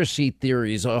conspiracy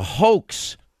theories, a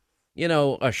hoax,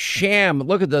 a sham.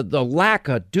 Look at the lack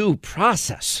of due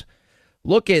process.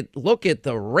 Look at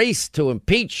the race to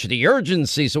impeach, the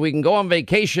urgency so we can go on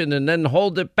vacation and then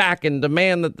hold it back and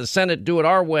demand that the Senate do it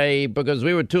our way because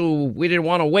we didn't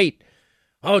want to wait.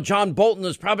 Oh, John Bolton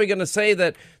is probably going to say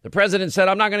that the president said,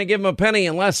 I'm not going to give him a penny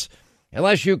unless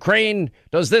Ukraine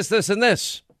does this, this, and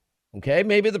this. Okay,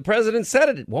 maybe the president said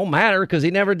it. It won't matter because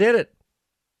he never did it.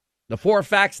 The 4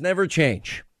 facts never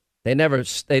change. They never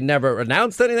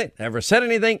announced anything, never said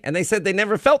anything, and they said they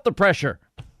never felt the pressure.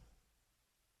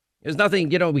 There's nothing,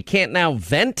 we can't now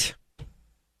vent.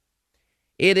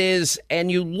 It is, and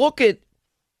you look at,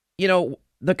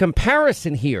 the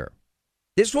comparison here.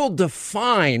 This will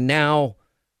define now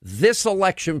this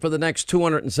election for the next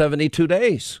 272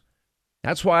 days.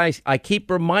 That's why I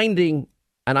keep reminding,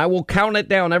 and I will count it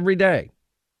down every day.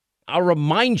 I'll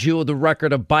remind you of the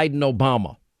record of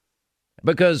Biden-Obama.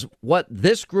 Because what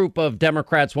this group of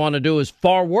Democrats want to do is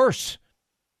far worse.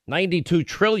 $92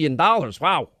 trillion.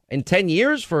 Wow. In 10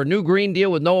 years for a new Green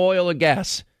Deal with no oil or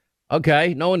gas.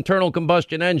 Okay. No internal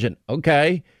combustion engine.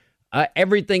 Okay.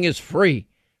 Everything is free.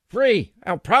 Free.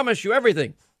 I'll promise you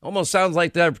everything. Almost sounds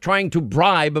like they're trying to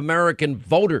bribe American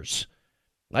voters.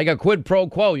 Like a quid pro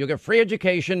quo. You'll get free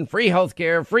education, free health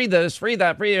care, free this, free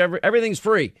that, free everything's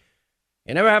free.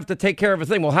 You never have to take care of a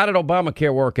thing. Well, how did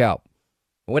Obamacare work out?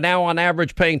 We're now on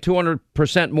average paying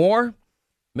 200% more.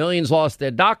 Millions lost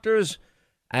their doctors.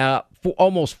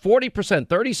 Almost 40%,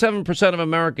 37% of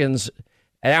Americans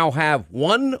now have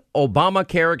one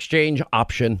Obamacare exchange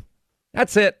option.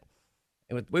 That's it.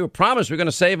 We were promised we're going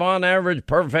to save on average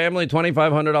per family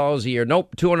 $2,500 a year.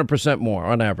 Nope, 200% more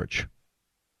on average.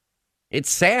 It's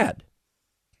sad.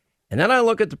 And then I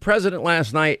look at the president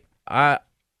last night. I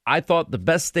thought the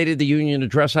best State of the Union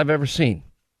address I've ever seen.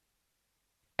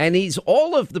 And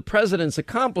all of the president's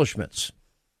accomplishments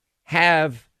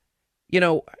have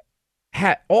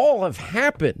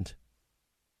happened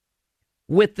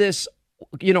with this,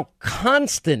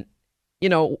 constant,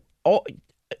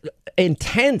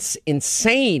 intense,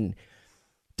 insane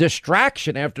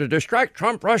distraction after distract.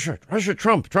 Trump, Russia,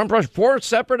 Trump, Russia, 4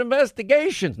 separate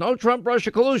investigations. No Trump-Russia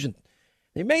collusion.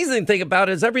 The amazing thing about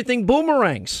it is everything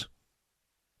boomerangs.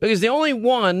 Because the only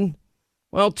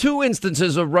 2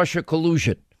 instances of Russia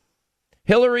collusion.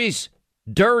 Hillary's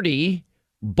dirty,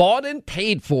 bought and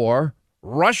paid for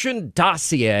Russian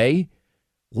dossier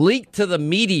leaked to the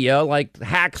media like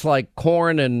hacks like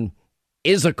Korn and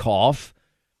Isikoff,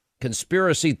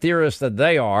 conspiracy theorists that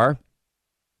they are.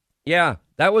 Yeah,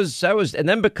 that was, and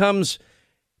then becomes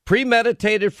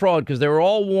premeditated fraud because they were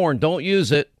all warned, don't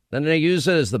use it. Then they use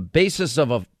it as the basis of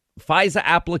a FISA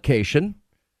application.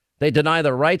 They deny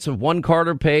the rights of one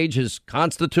Carter Page, his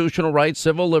constitutional rights,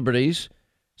 civil liberties,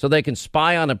 so they can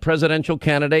spy on a presidential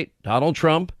candidate, Donald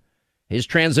Trump, his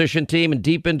transition team, and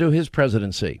deep into his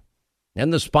presidency.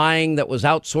 And the spying that was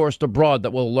outsourced abroad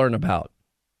that we'll learn about.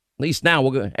 At least now,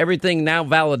 everything now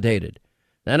validated.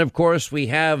 Then, of course, we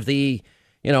have the,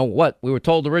 what we were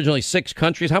told originally 6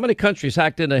 countries. How many countries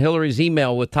hacked into Hillary's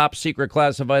email with top secret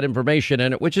classified information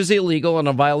in it, which is illegal and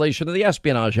a violation of the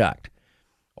Espionage Act?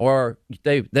 Or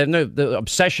the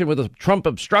obsession with Trump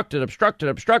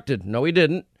obstructed. No, he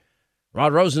didn't.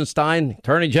 Rod Rosenstein,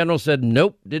 Attorney General, said,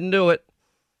 nope, didn't do it.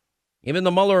 Even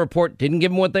the Mueller report didn't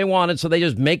give them what they wanted, so they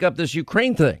just make up this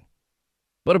Ukraine thing.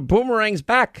 But it boomerangs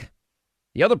back.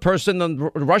 The other person on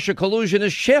Russia collusion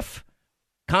is Schiff,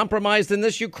 compromised in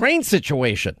this Ukraine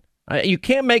situation. You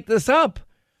can't make this up.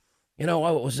 You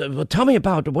know, tell me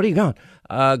about, what are you going?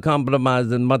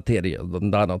 Compromise in material,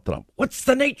 Donald Trump. What's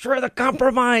the nature of the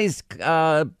compromise?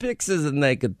 Fixes a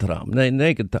naked Trump.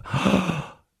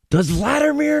 Does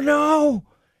Vladimir know?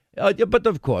 But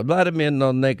of course, Vladimir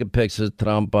no naked pictures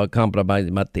Trump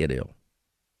compromising material.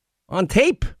 On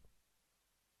tape.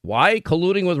 Why?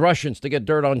 Colluding with Russians to get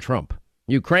dirt on Trump.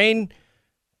 Ukraine,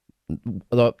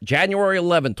 January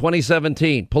 11,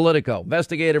 2017, Politico,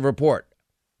 investigative report.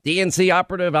 DNC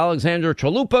operative Alexander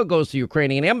Chalupa goes to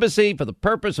Ukrainian embassy for the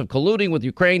purpose of colluding with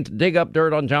Ukraine to dig up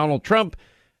dirt on Donald Trump,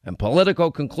 and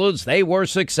Politico concludes they were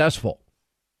successful.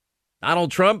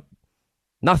 Donald Trump,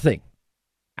 nothing.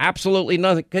 Absolutely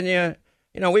nothing. Can you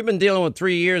know, we've been dealing with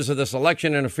 3 years of this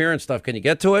election interference stuff. Can you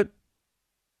get to it?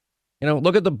 You know,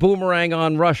 look at the boomerang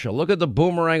on Russia. Look at the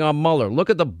boomerang on Mueller. Look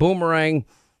at the boomerang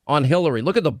on Hillary.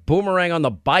 Look at the boomerang on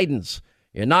the Bidens.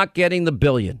 You're not getting the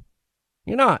billion.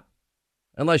 You're not.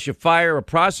 Unless you fire a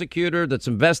prosecutor that's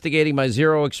investigating my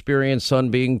zero experience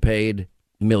son being paid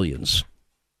millions.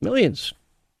 Millions.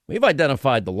 We've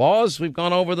identified the laws. We've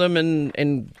gone over them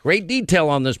in great detail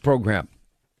on this program.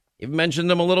 You've mentioned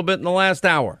them a little bit in the last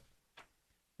hour.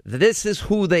 This is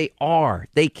who they are.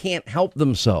 They can't help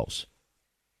themselves.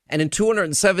 And in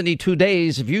 272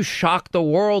 days, if you shock the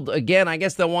world again, I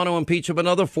guess they'll want to impeach him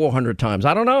another 400 times.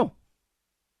 I don't know.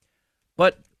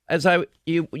 But as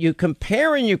you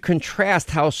compare and you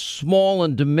contrast how small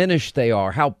and diminished they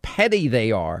are, how petty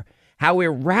they are, how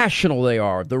irrational they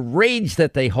are, the rage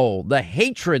that they hold, the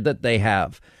hatred that they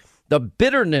have, the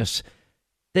bitterness,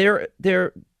 they're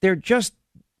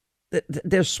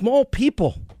small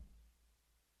people.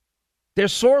 They're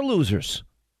sore losers.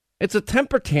 It's a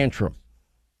temper tantrum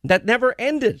that never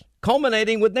ended,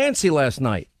 culminating with Nancy last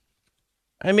night.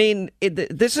 I mean,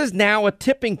 this is now a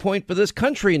tipping point for this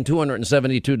country in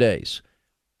 272 days.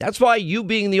 That's why you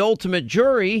being the ultimate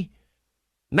jury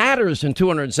matters in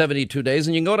 272 days.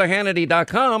 And you can go to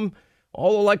Hannity.com,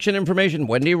 all election information.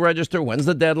 When do you register? When's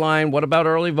the deadline? What about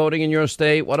early voting in your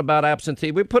state? What about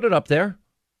absentee? We put it up there.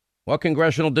 What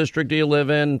congressional district do you live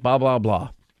in? Blah, blah,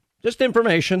 blah. Just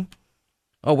information.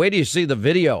 Oh, wait till you see the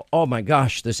video. Oh, my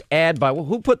gosh, this ad by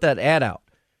who put that ad out?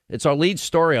 It's our lead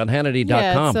story on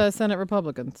Hannity.com. Yeah, it's Senate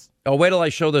Republicans. Oh, wait till I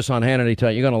show this on Hannity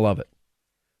tonight. You're going to love it.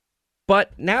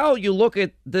 But now you look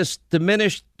at this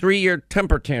diminished 3-year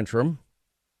temper tantrum.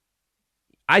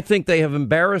 I think they have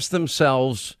embarrassed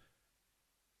themselves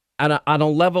on a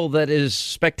level that is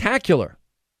spectacular.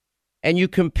 And you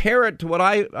compare it to what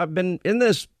I've been in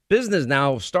this business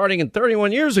now starting in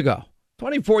 31 years ago.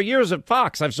 24 years at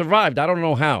Fox. I've survived. I don't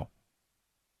know how.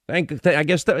 I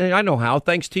guess I know how.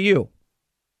 Thanks to you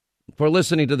for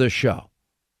listening to this show.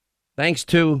 Thanks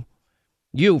to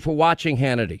you for watching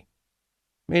Hannity.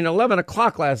 I mean, 11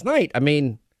 o'clock last night. I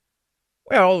mean,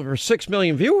 well, over 6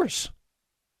 million viewers.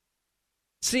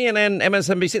 CNN,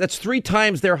 MSNBC, that's 3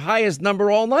 times their highest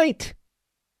number all night.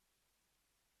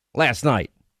 Last night.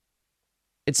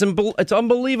 It's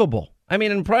unbelievable. I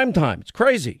mean, in prime time. It's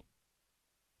crazy.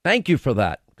 Thank you for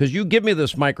that, because you give me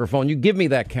this microphone. You give me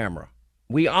that camera.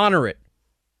 We honor it.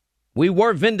 We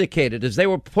were vindicated as they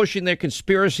were pushing their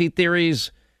conspiracy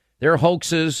theories, their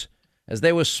hoaxes, as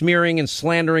they were smearing and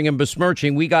slandering and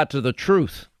besmirching. We got to the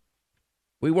truth.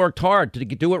 We worked hard to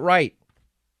do it right.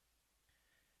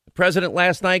 The president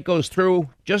last night goes through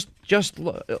just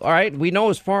all right. We know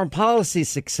his foreign policy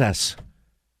success.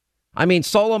 I mean,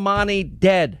 Soleimani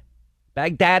dead,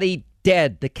 Baghdadi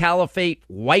dead, the caliphate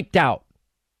wiped out.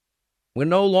 With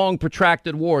no long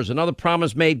protracted wars. Another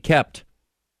promise made, kept.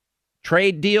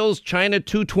 Trade deals, China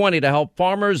 220 to help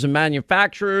farmers and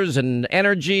manufacturers and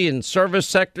energy and service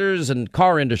sectors and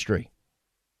car industry.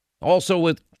 Also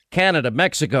with Canada,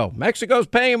 Mexico. Mexico's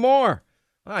paying more.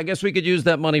 Well, I guess we could use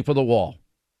that money for the wall.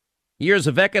 Years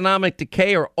of economic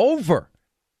decay are over.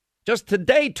 Just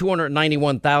today,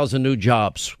 291,000 new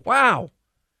jobs. Wow.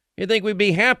 You'd think we'd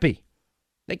be happy.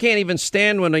 They can't even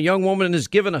stand when a young woman is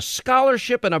given a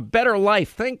scholarship and a better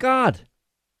life. Thank God.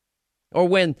 Or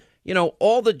when, you know,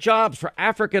 all the jobs for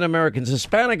African Americans,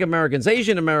 Hispanic Americans,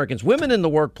 Asian Americans, women in the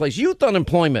workplace, youth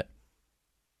unemployment.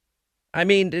 I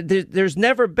mean, there's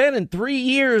never been in 3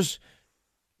 years,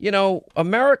 you know,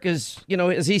 America's, you know,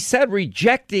 as he said,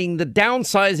 rejecting the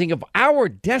downsizing of our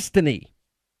destiny.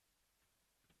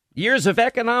 Years of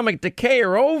economic decay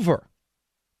are over.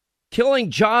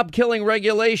 Job-killing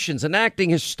regulations, enacting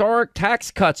historic tax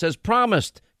cuts as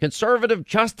promised, conservative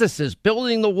justices,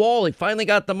 building the wall. He finally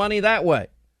got the money that way.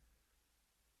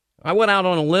 I went out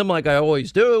on a limb like I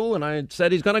always do, and I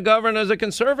said he's going to govern as a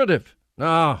conservative.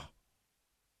 No.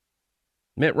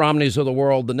 Mitt Romneys of the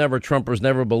world, the never Trumpers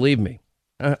never believe me.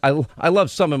 I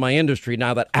love some in my industry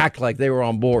now that act like they were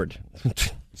on board.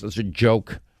 Such a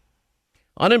joke.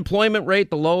 Unemployment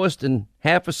rate, the lowest in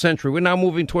half a century. We're now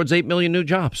moving towards 8 million new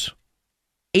jobs.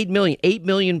 8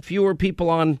 million fewer people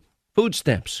on food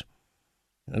stamps.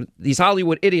 These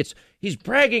Hollywood idiots, he's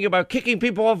bragging about kicking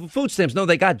people off of food stamps. No,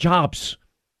 they got jobs.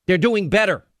 They're doing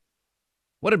better.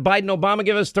 What did Biden Obama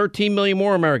give us? 13 million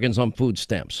more Americans on food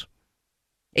stamps.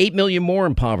 8 million more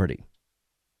in poverty.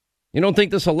 You don't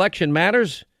think this election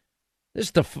matters?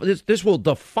 This will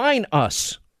define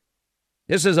us.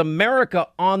 This is America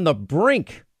on the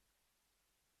brink,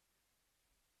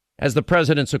 as the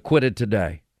president's acquitted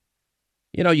today.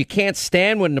 You know, you can't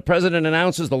stand when the president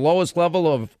announces the lowest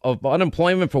level of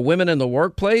unemployment for women in the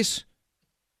workplace.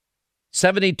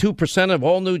 72% of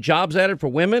all new jobs added for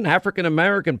women.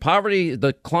 African-American poverty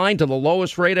declined to the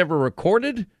lowest rate ever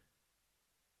recorded.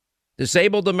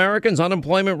 Disabled Americans,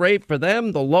 unemployment rate for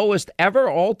them, the lowest ever,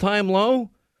 all-time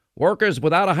low. Workers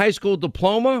without a high school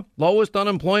diploma, lowest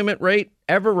unemployment rate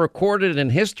ever recorded in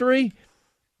history.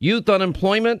 Youth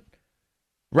unemployment,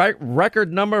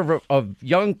 record number of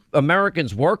young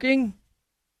Americans working.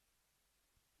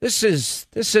 This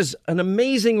is an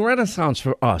amazing renaissance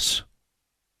for us.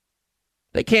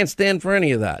 They can't stand for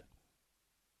any of that.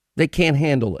 They can't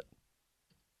handle it.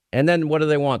 And then what do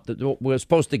they want? We're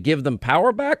supposed to give them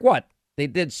power back? What? They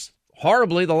did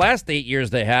horribly the last 8 years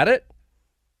they had it.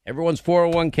 Everyone's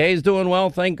 401k is doing well,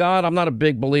 thank God. I'm not a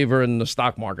big believer in the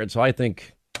stock market, so I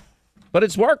think, but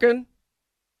it's working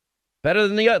better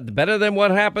than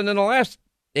what happened in the last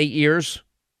 8 years.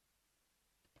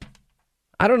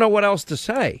 I don't know what else to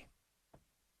say.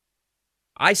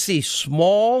 I see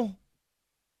small,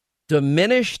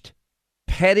 diminished,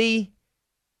 petty,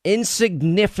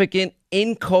 insignificant,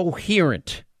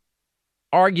 incoherent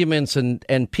arguments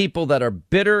and people that are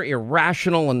bitter,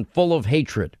 irrational, and full of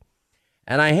hatred.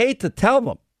 And I hate to tell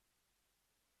them,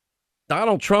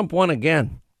 Donald Trump won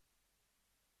again.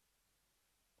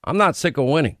 I'm not sick of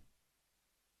winning.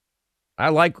 I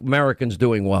like Americans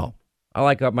doing well. I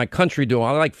like my country doing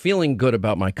well. I like feeling good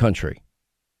about my country.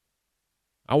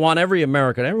 I want every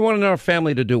American, everyone in our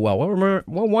family to do well. We're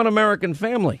one American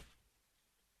family.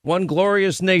 One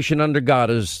glorious nation under God,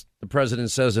 as the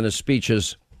president says in his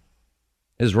speeches,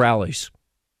 his rallies.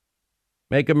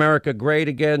 Make America great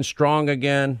again, strong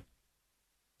again.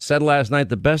 Said last night,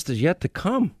 the best is yet to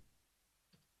come.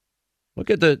 Look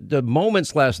at the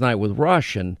moments last night with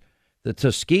Rush and the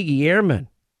Tuskegee Airmen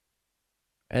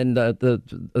and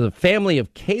the family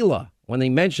of Kayla. When they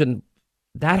mentioned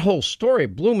that whole story,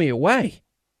 it blew me away.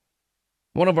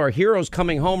 One of our heroes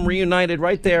coming home reunited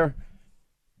right there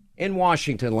in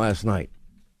Washington last night.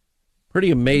 Pretty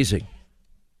amazing.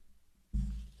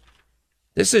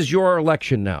 This is your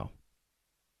election now.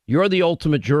 You're the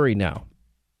ultimate jury now.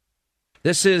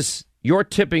 This is your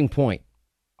tipping point,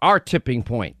 our tipping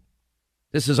point.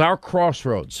 This is our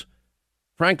crossroads.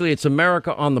 Frankly, it's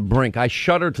America on the brink. I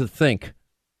shudder to think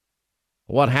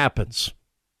what happens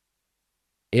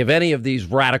if any of these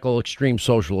radical extreme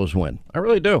socialists win. I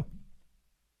really do.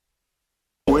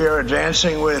 We are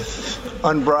advancing with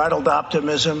unbridled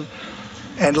optimism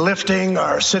and lifting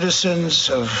our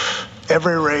citizens of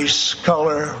every race,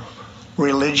 color,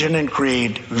 religion, and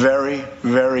creed very,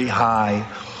 very high.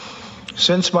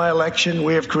 Since my election,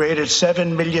 we have created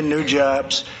 7 million new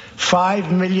jobs, 5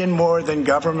 million more than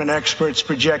government experts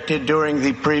projected during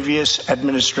the previous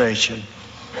administration.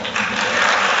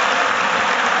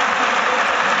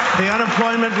 The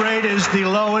unemployment rate is the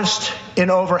lowest in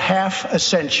over half a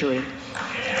century.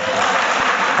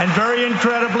 And very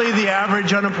incredibly, the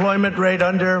average unemployment rate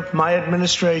under my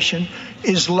administration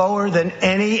is lower than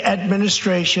any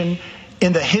administration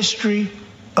in the history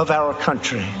of our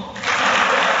country.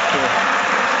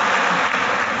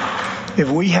 If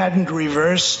we hadn't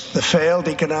reversed the failed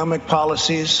economic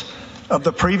policies of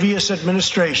the previous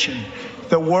administration,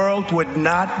 the world would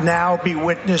not now be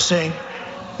witnessing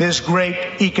this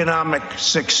great economic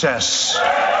success.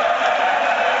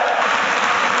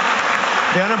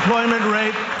 The unemployment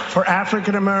rate for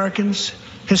African Americans,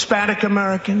 Hispanic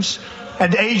Americans,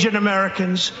 and Asian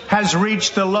Americans has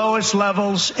reached the lowest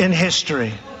levels in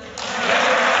history.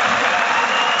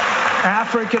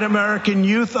 African American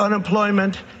youth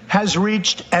unemployment has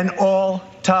reached an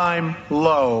all-time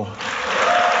low.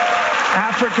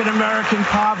 African American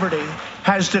poverty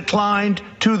has declined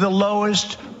to the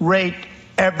lowest rate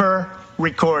ever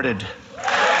recorded.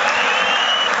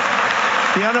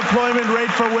 The unemployment rate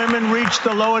for women reached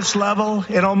the lowest level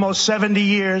in almost 70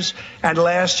 years, and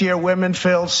last year women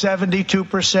filled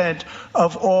 72%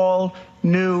 of all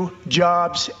new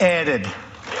jobs added.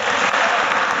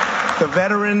 The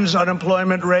veterans'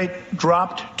 unemployment rate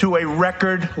dropped to a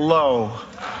record low.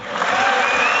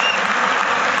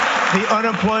 The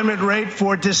unemployment rate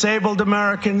for disabled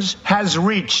Americans has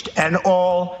reached an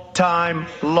all-time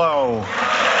low.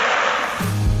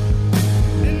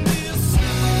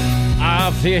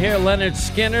 If you hear Leonard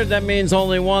Skinner, that means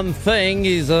only one thing.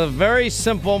 He's a very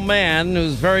simple man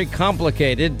who's very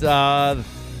complicated.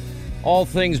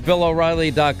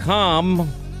 AllThingsBillO'Reilly.com.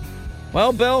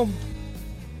 Well, Bill,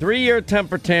 3-year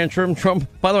temper tantrum. Trump,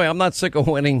 by the way, I'm not sick of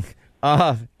winning.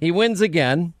 He wins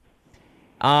again.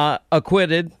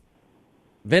 Acquitted.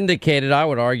 Vindicated, I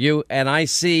would argue. And I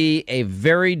see a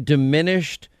very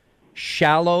diminished,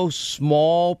 shallow,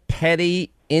 small,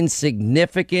 petty,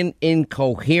 insignificant,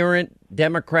 incoherent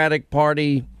Democratic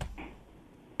Party,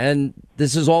 and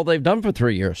this is all they've done for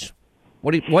 3 years.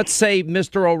 What say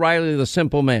Mr. O'Reilly, the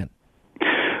simple man?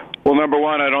 Well, number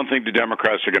one, I don't think the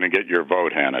Democrats are going to get your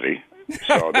vote, Hannity,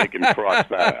 so they can cross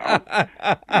that out.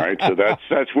 All right, so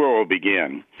that's where we'll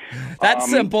begin. That's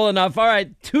simple enough. All right,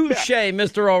 touche, yeah.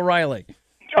 Mr. O'Reilly.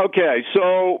 Okay,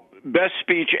 so best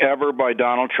speech ever by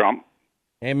Donald Trump.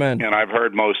 Amen. And I've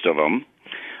heard most of them.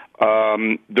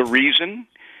 The reason,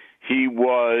 he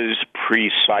was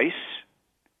precise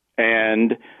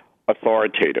and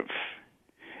authoritative.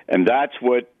 And that's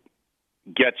what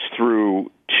gets through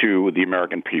to the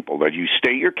American people, that you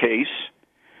state your case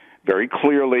very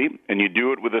clearly and you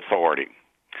do it with authority.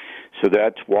 So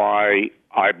that's why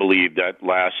I believe that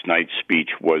last night's speech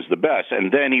was the best.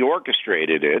 And then he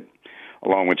orchestrated it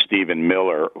along with Stephen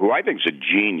Miller, who I think is a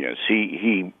genius.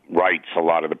 He writes a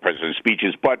lot of the president's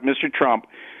speeches, but Mr. Trump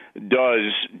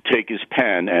does take his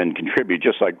pen and contribute,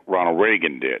 just like Ronald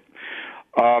Reagan did.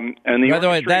 And by the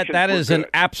way, that is an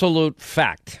absolute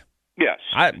fact. Yes.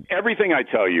 Everything I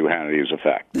tell you, Hannity, is a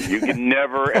fact. You can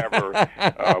never, ever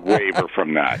waver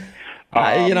from that.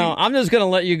 I'm just going to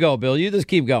let you go, Bill. You just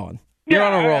keep going. You're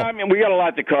on a roll. I mean, we got a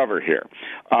lot to cover here.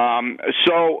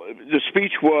 So the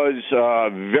speech was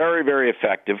very, very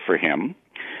effective for him.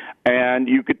 And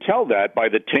you could tell that by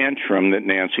the tantrum that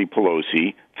Nancy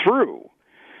Pelosi threw.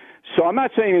 So I'm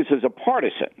not saying this as a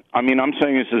partisan. I mean, I'm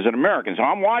saying this as an American. So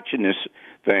I'm watching this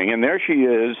thing, and there she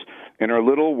is in her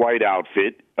little white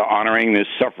outfit honoring this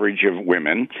suffrage of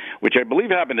women, which I believe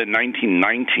happened in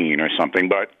 1919 or something.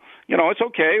 But, it's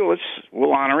okay.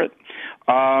 We'll honor it.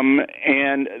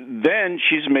 And then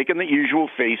she's making the usual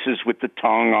faces with the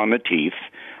tongue on the teeth.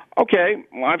 Okay,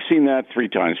 well, I've seen that 3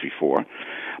 times before.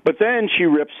 But then she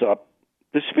rips up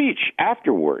the speech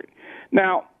afterward.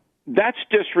 Now, that's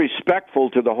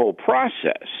disrespectful to the whole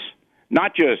process,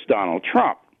 not just Donald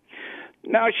Trump.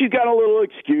 Now, she's got a little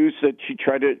excuse that she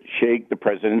tried to shake the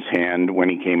president's hand when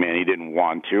he came in. He didn't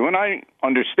want to, and I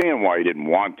understand why he didn't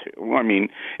want to. I mean,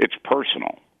 it's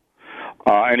personal.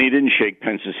 And he didn't shake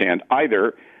Pence's hand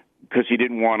either because he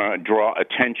didn't want to draw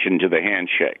attention to the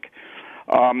handshake.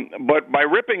 But by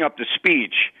ripping up the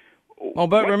speech... Oh,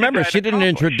 but remember, she didn't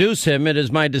introduce him. It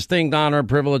is my distinct honor,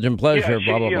 privilege, and pleasure,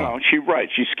 blah, blah, blah. She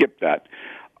skipped that.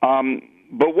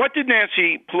 But what did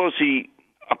Nancy Pelosi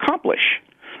accomplish?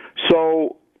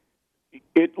 So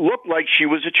it looked like she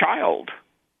was a child.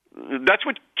 That's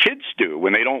what kids do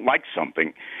when they don't like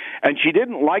something. And she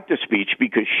didn't like the speech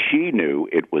because she knew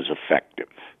it was effective.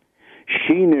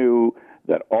 She knew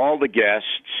that all the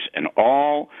guests and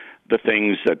all the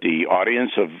things that the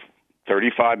audience of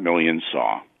 35 million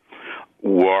saw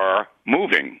were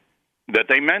moving, that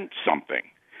they meant something.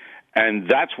 And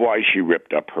that's why she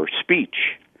ripped up her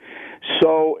speech.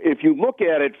 So if you look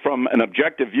at it from an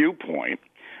objective viewpoint,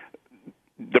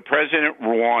 the president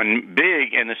won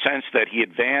big in the sense that he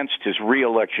advanced his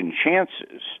reelection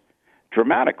chances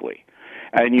dramatically.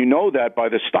 And you know that by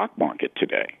the stock market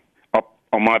today, up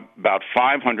about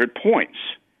 500 points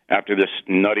after this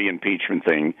nutty impeachment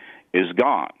thing is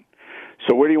gone.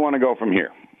 So where do you want to go from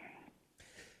here?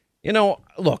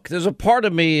 Look, there's a part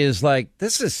of me is like,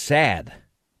 this is sad.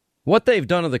 What they've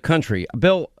done to the country.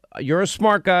 Bill, you're a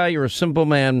smart guy. You're a simple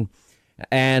man.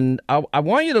 And I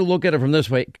want you to look at it from this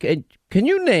way. Can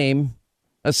you name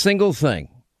a single thing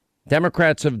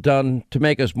Democrats have done to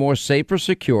make us more safe or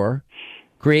secure,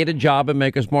 create a job, and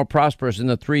make us more prosperous in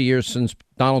the 3 years since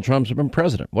Donald Trump's been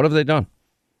president? What have they done?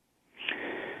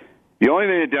 The only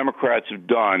thing the Democrats have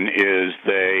done is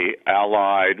they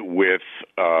allied with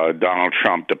Donald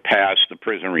Trump to pass the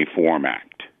Prison Reform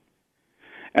Act.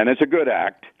 And it's a good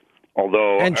act,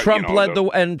 although... And Trump led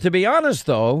and to be honest,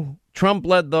 though, Trump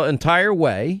led the entire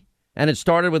way, and it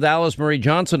started with Alice Marie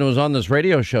Johnson, who was on this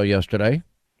radio show yesterday.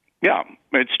 Yeah,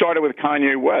 it started with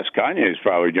Kanye West. Kanye's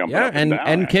probably jumping up and down.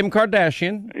 And Kim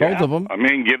Kardashian, both of them. I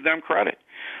mean, give them credit.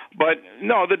 But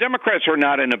no, the Democrats are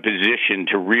not in a position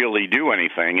to really do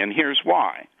anything, and here's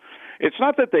why. It's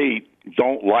not that they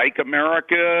don't like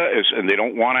America and they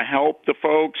don't want to help the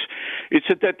folks. It's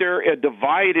that they're a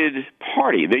divided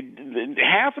party.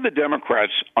 Half of the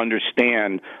Democrats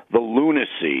understand the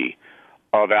lunacy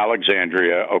of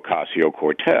Alexandria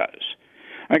Ocasio-Cortez.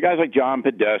 And guys like John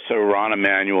Podesta, Ron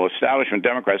Emanuel, establishment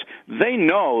Democrats, they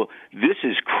know this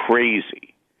is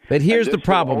crazy. But here's the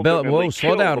problem, Bill. Whoa,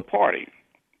 slow down. The party.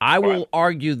 I will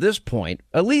argue this point.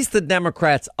 At least the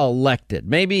Democrats elected.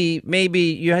 Maybe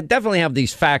you definitely have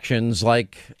these factions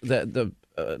like the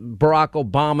Barack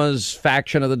Obama's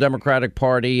faction of the Democratic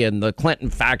Party and the Clinton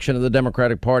faction of the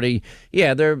Democratic Party.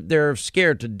 Yeah, they're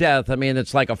scared to death. I mean,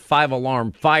 it's like a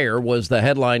 5-alarm fire was the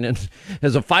headline. And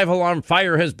as a 5-alarm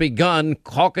fire has begun,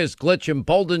 caucus glitch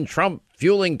emboldened Trump,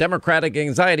 fueling Democratic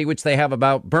anxiety, which they have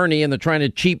about Bernie, and they're trying to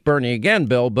cheat Bernie again,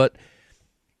 Bill. But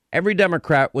every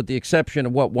Democrat, with the exception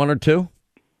of, one or two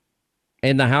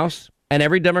in the House, and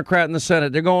every Democrat in the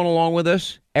Senate, they're going along with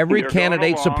this? Every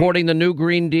candidate supporting the new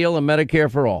Green Deal and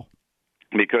Medicare for all?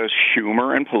 Because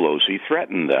Schumer and Pelosi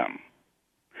threaten them,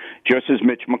 just as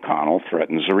Mitch McConnell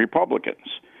threatens the Republicans.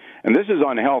 And this is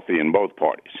unhealthy in both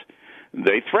parties.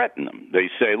 They threaten them. They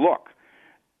say, look,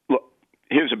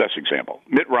 here's the best example.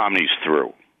 Mitt Romney's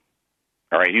through.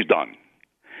 All right, he's done.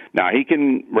 Now, he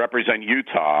can represent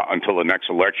Utah until the next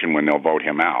election when they'll vote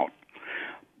him out.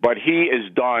 But he is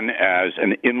done as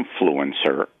an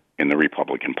influencer in the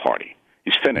Republican Party.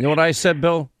 He's finished. You know what I said,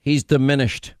 Bill? He's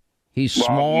diminished. He's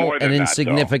small and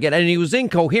insignificant. And he was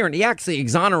incoherent. He actually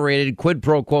exonerated quid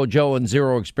pro quo Joe and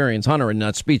zero experience Hunter in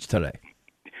that speech today.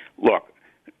 Look,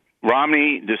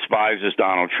 Romney despises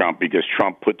Donald Trump because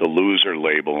Trump put the loser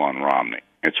label on Romney.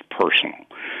 It's personal.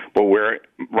 But where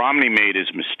Romney made his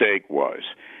mistake was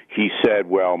he said,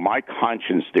 well, my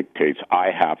conscience dictates I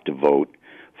have to vote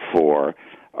for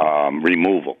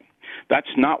removal. That's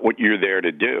not what you're there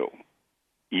to do.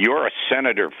 You're a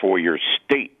senator for your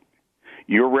state.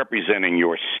 You're representing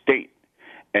your state.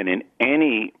 And in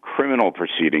any criminal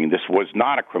proceeding, this was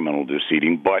not a criminal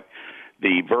proceeding, but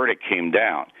the verdict came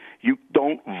down. You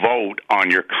don't vote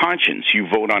on your conscience. You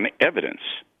vote on evidence.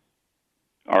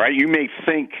 All right? You may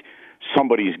think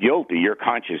somebody's guilty. Your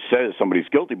conscience says somebody's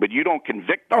guilty, but you don't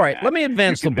convict them. All right, let me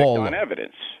advance the ball. On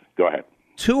evidence. Go ahead.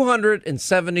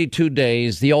 272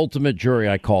 days, the ultimate jury,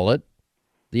 I call it.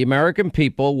 The American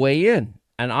people weigh in.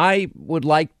 And I would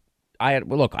like,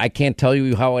 look, I can't tell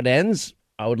you how it ends.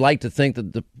 I would like to think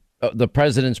that the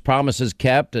president's promises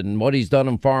kept and what he's done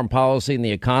in foreign policy and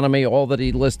the economy, all that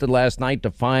he listed last night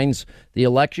defines the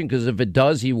election, because if it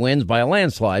does, he wins by a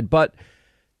landslide. But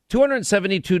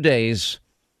 272 days,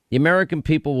 the American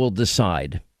people will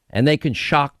decide, and they can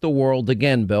shock the world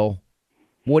again, Bill.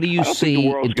 What do you see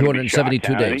in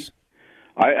 272 days?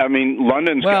 I mean,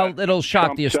 London's it'll shock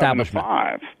Trump the establishment.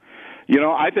 7-5. You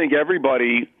know, I think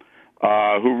everybody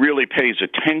who really pays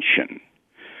attention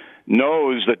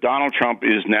knows that Donald Trump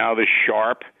is now the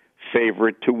sharp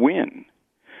favorite to win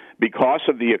because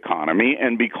of the economy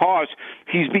and because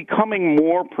he's becoming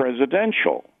more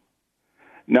presidential.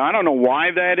 Now, I don't know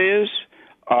why that is,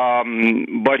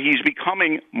 but he's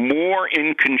becoming more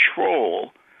in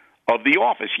control of the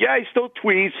office. Yeah, he still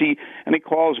tweets, and he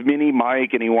calls Mini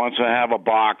Mike, and he wants to have a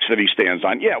box that he stands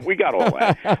on. Yeah, we got all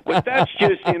that. But that's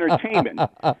just entertainment.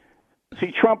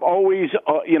 See, Trump always,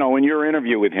 in your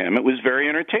interview with him, it was very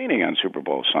entertaining on Super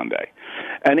Bowl Sunday.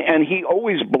 And he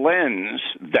always blends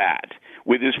that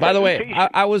with his By the way,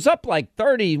 I was up like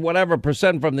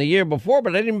 30% from the year before,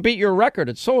 but I didn't beat your record.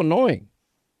 It's so annoying.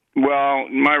 Well,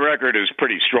 my record is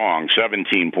pretty strong,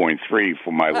 17.3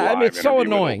 for my live. I mean, it's so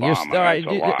annoying.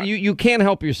 You can't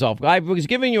help yourself. I was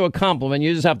giving you a compliment.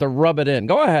 You just have to rub it in.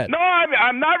 Go ahead. No,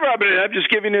 I'm not rubbing it in. I'm just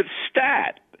giving it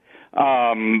stat.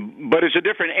 But it's a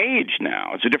different age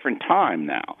now. It's a different time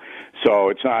now. So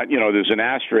it's not, there's an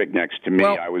asterisk next to me.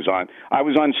 Well, I was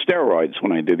on steroids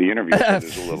when I did the interview. So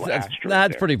there's a little asterisk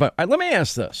that's pretty fun. Let me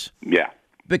ask this. Yeah.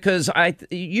 Because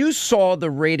you saw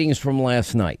the ratings from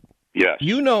last night. Yes.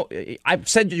 I've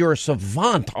said you're a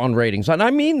savant on ratings, and I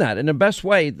mean that in the best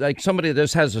way, like somebody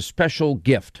that has a special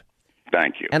gift.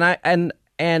 Thank you. And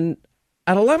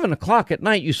at 11 o'clock at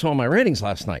night, you saw my ratings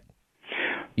last night.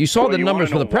 You saw the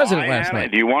numbers for the president last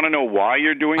night. Do you want to know why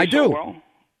you're doing so well?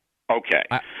 Okay.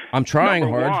 I'm trying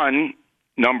hard.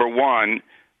 Number one,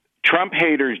 Trump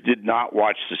haters did not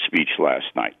watch the speech last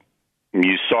night.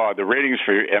 You saw the ratings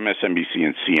for MSNBC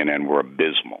and CNN were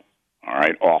abysmal. All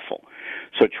right, awful.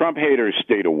 So Trump haters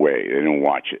stayed away. They didn't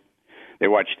watch it. They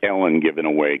watched Ellen giving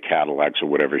away Cadillacs or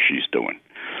whatever she's doing.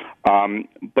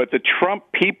 But the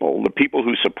Trump people, the people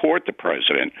who support the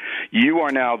president, you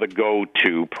are now the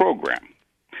go-to program.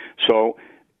 So,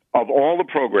 of all the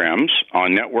programs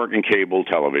on network and cable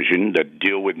television that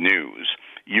deal with news,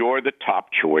 you're the top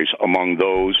choice among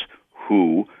those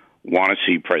who want to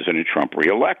see President Trump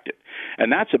reelected.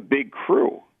 And that's a big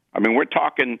crew. I mean, we're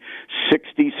talking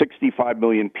 60, 65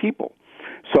 million people.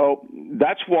 So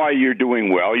that's why you're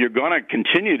doing well. You're going to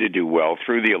continue to do well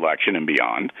through the election and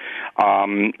beyond.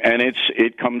 And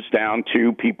it comes down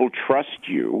to people trust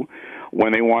you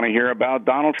when they want to hear about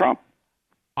Donald Trump.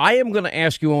 I am going to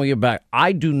ask you when we get back.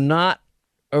 I do not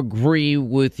agree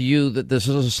with you that this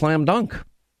is a slam dunk.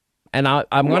 And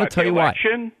I'm going to tell you why.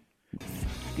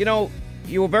 You know,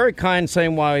 you were very kind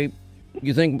saying why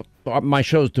you think my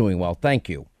show's doing well. Thank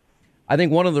you. I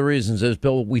think one of the reasons is,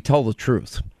 Bill, we tell the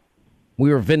truth. We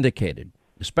were vindicated,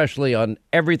 especially on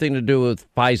everything to do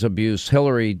with FISA abuse,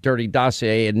 Hillary, dirty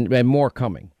dossier, and more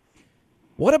coming.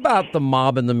 What about the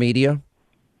mob and the media?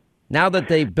 Now that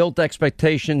they've built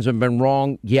expectations and been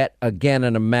wrong yet again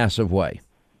in a massive way.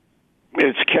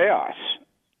 It's chaos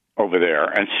over there.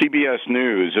 And CBS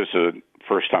News, this is the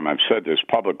first time I've said this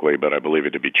publicly, but I believe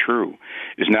it to be true,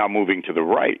 is now moving to the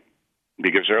right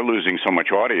because they're losing so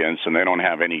much audience and they don't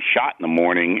have any shot in the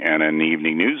morning and in the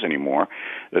evening news anymore,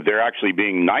 that they're actually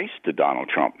being nice to Donald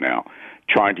Trump now,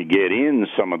 trying to get in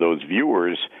some of those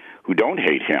viewers who don't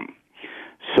hate him.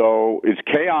 So it's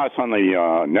chaos on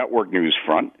the network news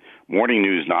front. Morning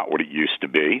news not what it used to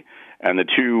be, and the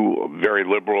two very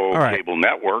liberal cable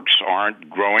networks aren't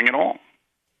growing at all.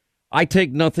 I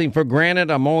take nothing for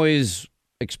granted. I'm always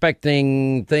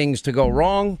expecting things to go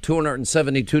wrong.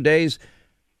 272 days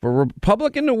for a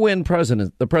Republican to win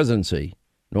the presidency.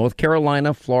 North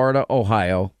Carolina, Florida,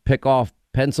 Ohio, pick off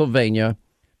Pennsylvania,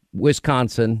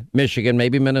 Wisconsin, Michigan,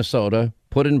 maybe Minnesota,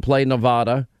 put in play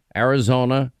Nevada,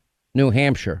 Arizona, New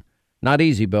Hampshire. Not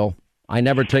easy, Bill. I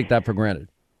never take that for granted.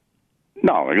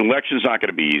 No, the election's not going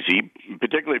to be easy,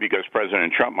 particularly because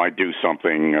President Trump might do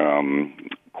something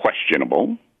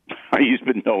questionable. He's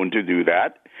been known to do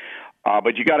that.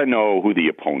 But you got to know who the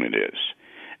opponent is.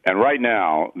 And right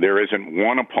now, there isn't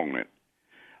one opponent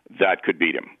that could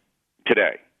beat him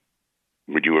today.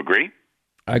 Would you agree?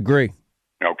 I agree.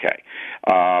 Okay.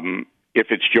 If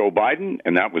it's Joe Biden,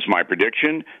 and that was my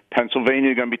prediction, Pennsylvania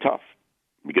is going to be tough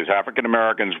because African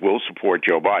Americans will support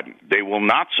Joe Biden. They will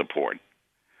not support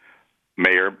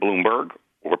Mayor Bloomberg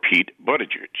or Pete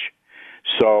Buttigieg.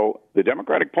 So the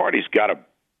Democratic Party's got a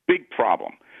big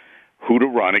problem who to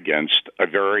run against a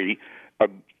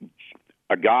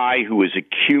guy who is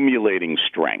accumulating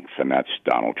strength, and that's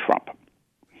Donald Trump.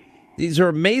 These are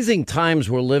amazing times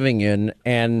we're living in,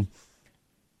 and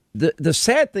the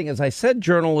sad thing is, I said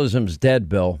journalism's dead,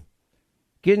 Bill.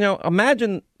 You know,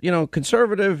 imagine,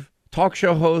 conservative talk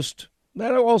show host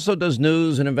that also does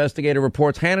news and investigative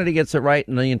reports. Hannity gets it right,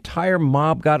 and the entire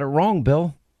mob got it wrong,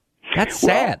 Bill. That's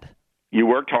sad. Well, you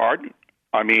worked hard.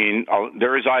 I mean,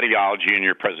 there is ideology in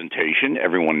your presentation.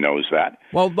 Everyone knows that.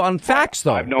 Well, on facts,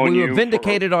 though. We were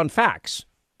vindicated on facts.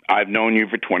 I've known you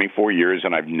for 24 years,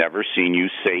 and I've never seen you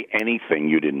say anything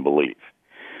you didn't believe.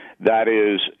 That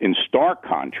is in stark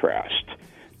contrast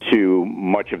to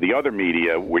much of the other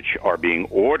media, which are being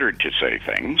ordered to say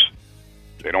things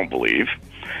they don't believe.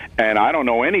 And I don't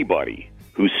know anybody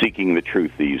who's seeking the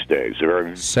truth these days. There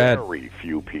are very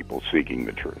few people seeking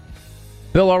the truth.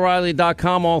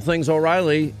 BillO'Reilly.com, all things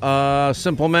O'Reilly.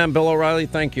 Simple man, Bill O'Reilly,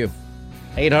 thank you.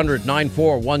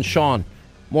 800-941-SEAN.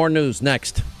 More news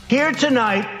next. Here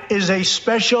tonight is a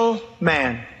special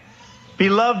man,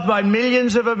 beloved by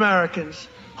millions of Americans,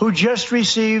 who just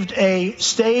received a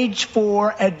stage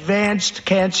 4 advanced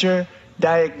cancer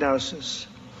diagnosis.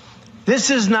 This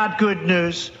is not good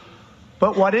news,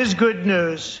 but what is good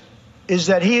news is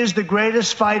that he is the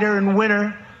greatest fighter and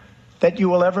winner that you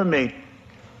will ever meet.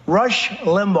 Rush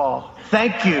Limbaugh,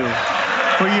 thank you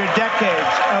for your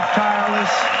decades of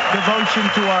tireless devotion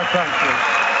to our country.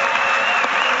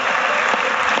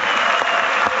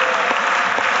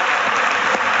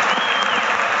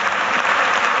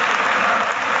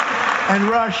 And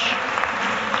Rush,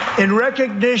 in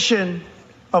recognition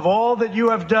of all that you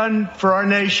have done for our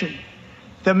nation,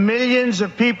 the millions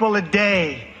of people a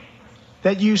day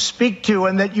that you speak to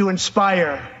and that you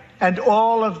inspire, and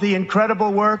all of the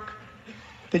incredible work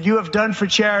that you have done for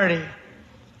charity,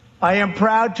 I am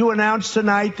proud to announce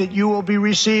tonight that you will be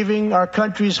receiving our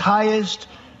country's highest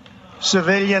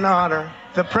civilian honor,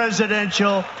 the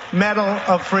Presidential Medal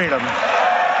of Freedom.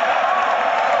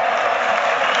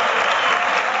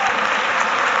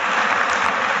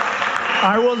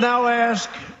 I will now ask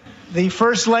the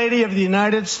First Lady of the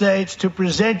United States to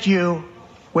present you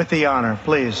with the honor,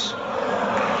 please.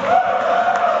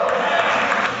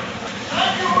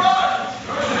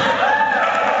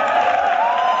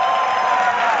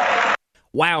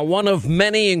 Wow, one of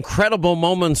many incredible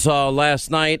moments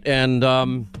last night, and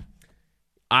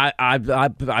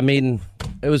I mean,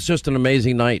 it was just an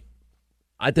amazing night.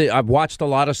 I think I've watched a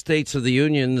lot of States of the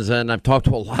Unions, and I've talked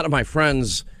to a lot of my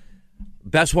friends.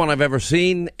 Best one I've ever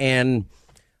seen, and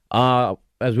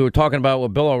as we were talking about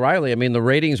with Bill O'Reilly, I mean, the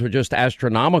ratings were just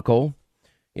astronomical.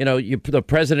 You know, the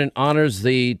president honors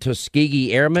the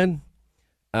Tuskegee Airmen,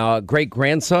 great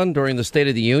grandson during the State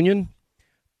of the Union.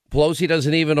 Pelosi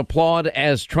doesn't even applaud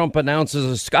as Trump announces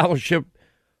a scholarship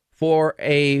for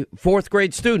a fourth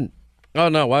grade student. Oh,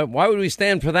 no. Why would we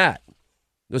stand for that?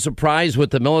 The surprise with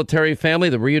the military family,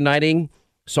 the reuniting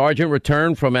sergeant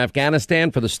returned from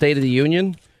Afghanistan for the State of the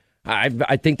Union.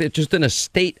 I think they're just in a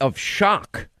state of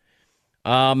shock.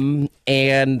 And,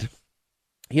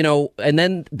 you know, and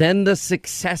then the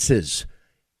successes.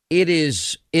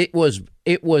 It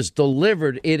was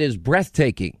delivered. It is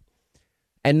breathtaking.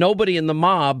 And nobody in the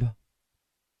mob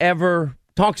ever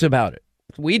talks about it.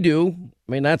 We do.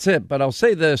 I mean, that's it. But I'll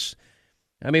say this.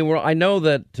 I mean, I know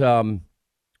that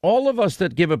all of us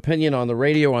that give opinion on the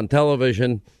radio, on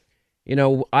television, you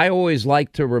know, I always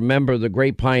like to remember the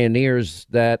great pioneers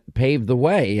that paved the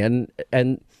way. And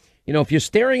you know, if you're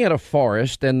staring at a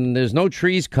forest and there's no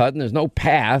trees cut and there's no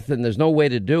path and there's no way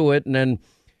to do it, and then,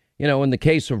 you know, in the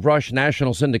case of Rush,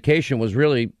 national syndication was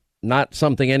really not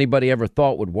something anybody ever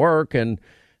thought would work. And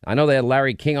I know they had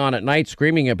Larry King on at night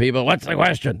screaming at people, what's the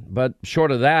question? But short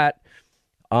of that,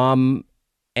 and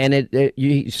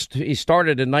he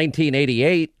started in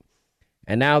 1988,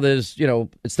 and now there's, you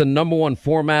know, it's the number one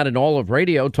format in all of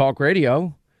radio, talk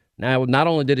radio. Now, not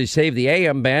only did he save the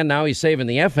AM band, now he's saving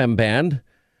the FM band.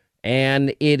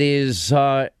 And it is,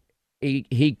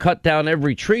 he cut down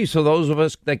every tree. So those of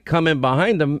us that come in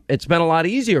behind him, it's been a lot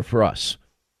easier for us.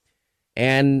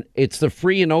 And it's the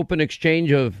free and open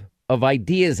exchange of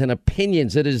ideas and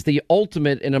opinions. It is the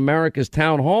ultimate in America's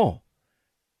town hall.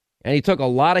 And he took a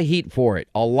lot of heat for it,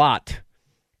 a lot.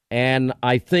 And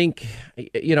I think,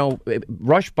 you know,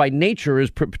 Rush by nature is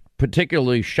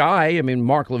particularly shy. I mean,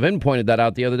 Mark Levin pointed that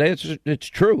out the other day. It's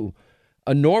true.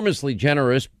 Enormously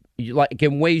generous, like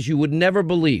in ways you would never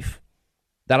believe,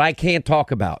 that I can't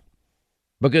talk about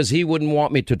because he wouldn't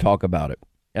want me to talk about it.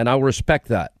 And I'll respect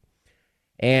that.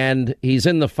 And he's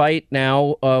in the fight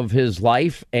now of his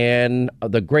life. And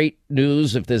the great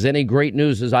news, if there's any great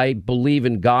news, is I believe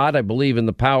in God. I believe in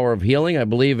the power of healing. I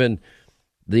believe in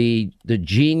the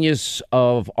genius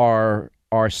of our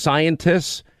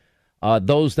scientists,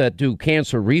 those that do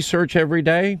cancer research every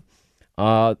day,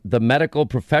 the medical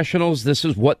professionals. This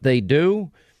is what they do.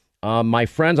 My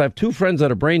friends, I have two friends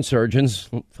that are brain surgeons.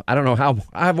 I don't know how.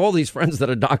 I have all these friends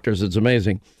that are doctors. It's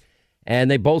amazing.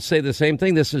 And they both say the same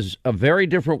thing. This is a very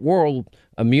different world,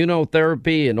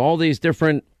 immunotherapy and all these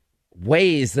different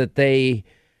ways that they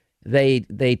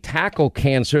tackle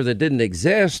cancer that didn't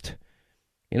exist.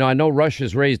 You know, I know Rush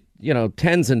has raised, you know,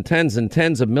 tens and tens and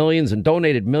tens of millions and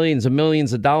donated millions and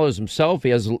millions of dollars himself. He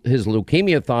has his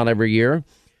leukemia-thon every year.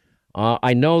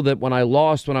 I know that when I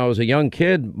was a young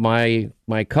kid, my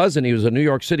cousin, he was a New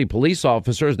York City police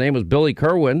officer. His name was Billy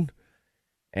Kerwin.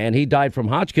 And he died from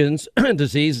Hodgkin's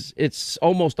disease. It's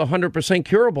almost 100%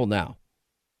 curable now.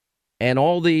 And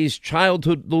all these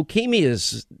childhood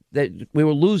leukemias that we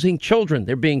were losing children,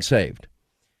 they're being saved.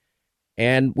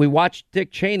 And we watched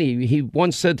Dick Cheney. He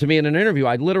once said to me in an interview,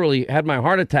 I literally had my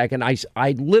heart attack, and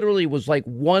I literally was like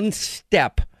one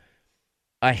step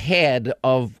ahead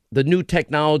of the new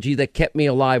technology that kept me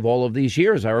alive all of these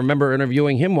years. I remember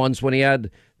interviewing him once when he had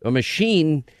a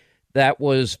machine that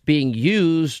was being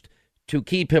used to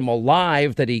keep him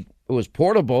alive, that it was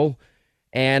portable,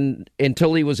 and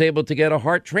until he was able to get a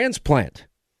heart transplant.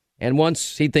 And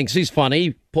once he thinks he's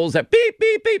funny, pulls that beep,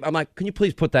 beep, beep. I'm like, can you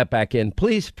please put that back in?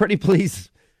 Please, pretty please.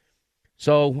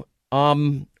 So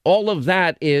all of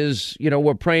that is, you know,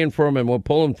 we're praying for him and we're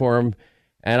pulling for him.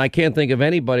 And I can't think of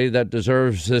anybody that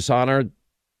deserves this honor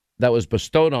that was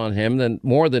bestowed on him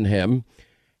more than him.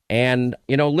 And,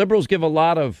 you know, liberals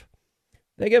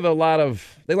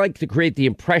they like to create the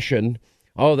impression,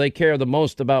 oh, they care the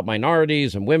most about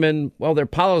minorities and women. Well, their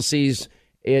policies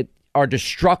are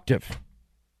destructive,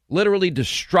 literally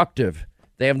destructive.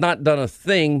 They have not done a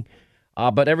thing,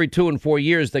 but every 2 and 4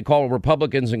 years they call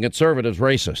Republicans and conservatives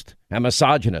racist and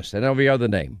misogynist and every other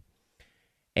name.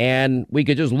 And we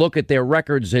could just look at their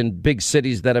records in big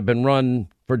cities that have been run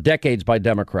for decades by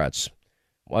Democrats.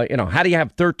 Well, you know, how do you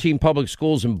have 13 public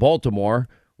schools in Baltimore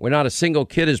where not a single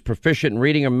kid is proficient in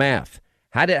reading or math?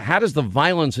 How does the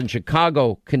violence in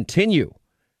Chicago continue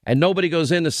and nobody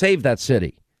goes in to save that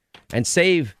city and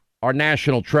save our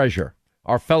national treasure,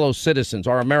 our fellow citizens,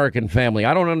 our American family?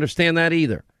 I don't understand that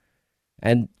either.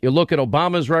 And you look at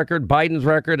Obama's record, Biden's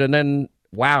record, and then,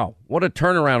 wow, what a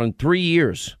turnaround in 3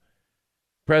 years.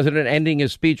 President ending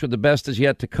his speech with the best is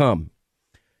yet to come.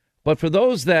 But for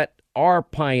those that are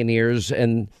pioneers,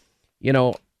 and, you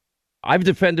know, I've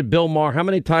defended Bill Maher how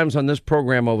many times on this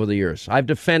program over the years?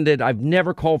 I've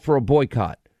never called for a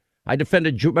boycott. I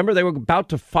defended, remember they were about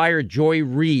to fire Joy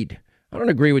Reid. I don't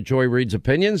agree with Joy Reid's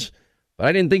opinions, but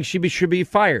I didn't think she should be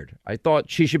fired. I thought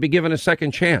she should be given a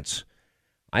second chance.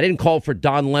 I didn't call for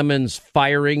Don Lemon's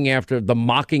firing after the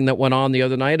mocking that went on the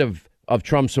other night of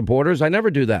Trump supporters. I never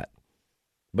do that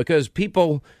because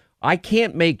people, I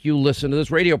can't make you listen to this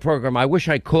radio program. I wish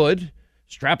I could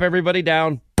strap everybody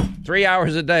down 3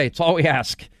 hours a day. It's all we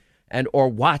ask. Or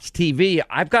watch TV.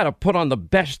 I've got to put on the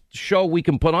best show we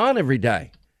can put on every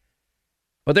day.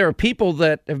 But there are people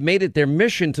that have made it their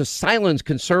mission to silence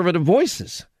conservative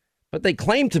voices. But they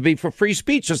claim to be for free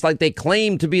speech, just like they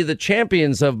claim to be the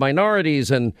champions of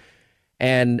minorities and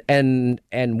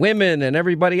women and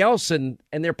everybody else. And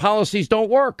their policies don't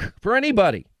work for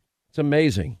anybody. It's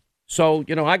amazing. So,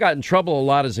 you know, I got in trouble a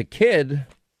lot as a kid.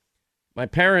 My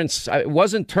parents, I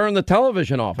wasn't turn the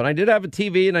television off. And I did have a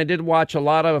TV and I did watch a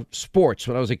lot of sports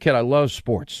when I was a kid. I love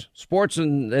sports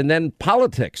and then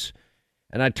politics.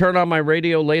 And I turn on my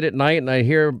radio late at night and I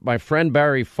hear my friend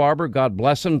Barry Farber, God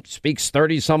bless him, speaks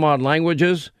 30 some odd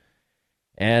languages.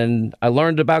 And I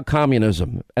learned about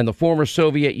communism and the former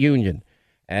Soviet Union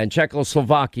and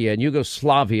Czechoslovakia and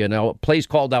Yugoslavia and a place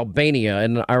called Albania.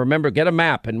 And I remember get a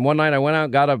map. And one night I went out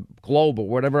and got a globe or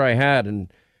whatever I had.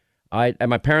 And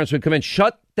my parents would come in,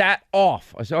 shut that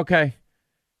off. I said, okay.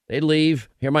 They'd leave,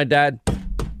 hear my dad,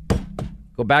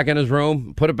 go back in his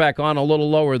room, put it back on a little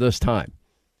lower this time.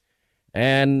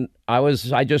 And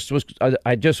I just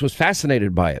was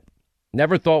fascinated by it.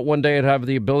 Never thought one day I'd have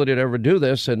the ability to ever do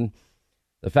this. And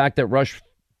the fact that Rush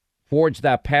forged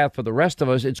that path for the rest of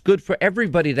us, it's good for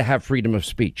everybody to have freedom of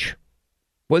speech,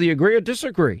 whether you agree or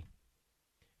disagree.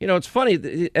 You know, it's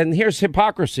funny. And here's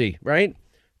hypocrisy, right?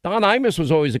 Don Imus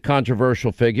was always a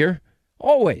controversial figure,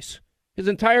 always, his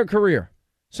entire career.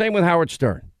 Same with Howard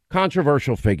Stern,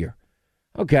 controversial figure.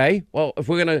 Okay, well, if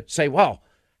we're going to say, well,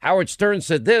 Howard Stern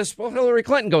said this, well, Hillary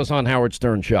Clinton goes on Howard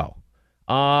Stern's show.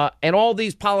 And all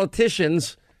these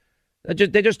politicians,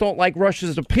 they just don't like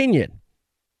Rush's opinion.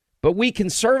 But we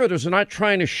conservatives are not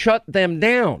trying to shut them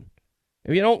down.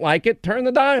 If you don't like it, turn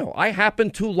the dial. I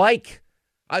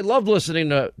love listening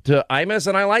to Imus,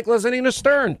 and I like listening to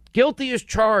Stern. Guilty as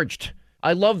charged.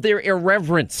 I love their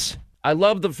irreverence. I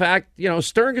love the fact, you know,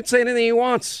 Stern can say anything he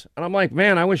wants. And I'm like,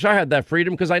 man, I wish I had that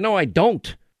freedom because I know I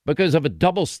don't because of a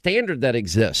double standard that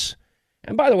exists.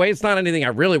 And by the way, it's not anything I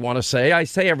really want to say. I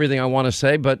say everything I want to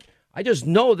say, but I just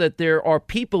know that there are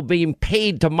people being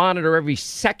paid to monitor every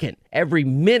second, every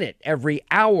minute, every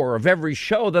hour of every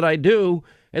show that I do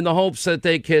in the hopes that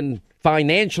they can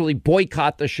financially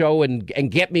boycott the show and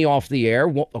get me off the air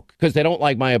because they don't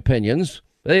like my opinions.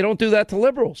 They don't do that to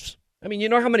liberals. I mean, you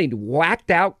know how many whacked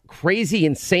out, crazy,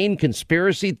 insane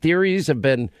conspiracy theories have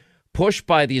been pushed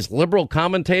by these liberal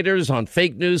commentators on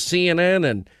fake news, CNN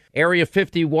and Area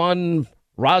 51,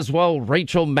 Roswell,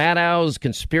 Rachel Maddow's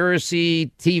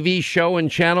conspiracy TV show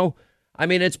and channel. I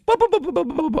mean, it's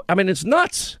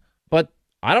nuts. But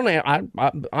I don't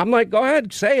know. I'm like, go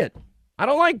ahead, say it. I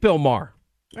don't like Bill Maher.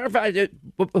 Matter of fact,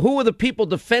 who were the people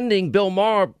defending Bill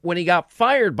Maher when he got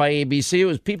fired by ABC? It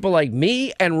was people like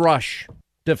me and Rush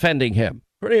defending him.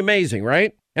 Pretty amazing,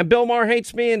 right? And Bill Maher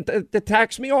hates me and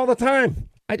attacks me all the time.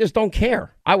 I just don't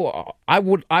care. I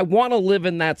want to live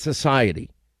in that society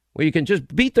where you can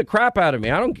just beat the crap out of me.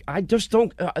 I just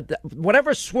don't.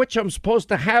 Whatever switch I'm supposed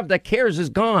to have that cares is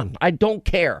gone. I don't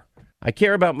care. I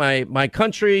care about my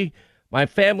country, my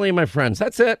family, and my friends.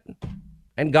 That's it.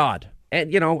 And God.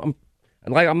 And, you know,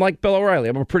 I'm like Bill O'Reilly.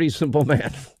 I'm a pretty simple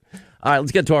man. All right,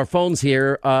 let's get to our phones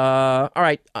here. All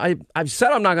right, I've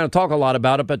said I'm not going to talk a lot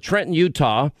about it, but Trenton,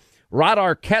 Utah, Rod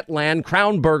Arquette land,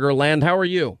 Crown Burger land. How are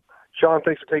you? Sean,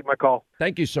 thanks for taking my call.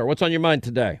 Thank you, sir. What's on your mind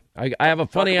today? I have a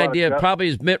funny idea. It probably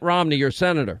is Mitt Romney, your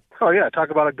senator. Oh, yeah. Talk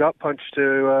about a gut punch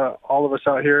to all of us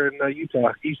out here in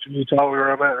Utah, eastern Utah,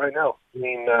 where I'm at right now. I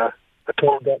mean, a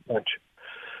total gut punch.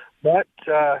 But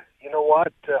you know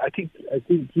what? I think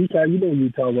Utah. You know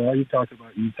Utah well. You talk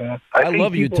about Utah. I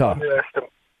love Utah.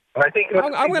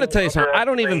 I'm going to tell you something. I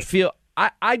don't even feel.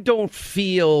 I don't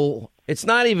feel. It's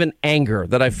not even anger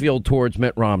that I feel towards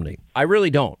Mitt Romney. I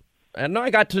really don't. And I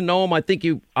got to know him. I think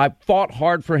I fought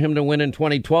hard for him to win in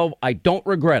 2012. I don't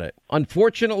regret it.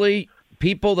 Unfortunately,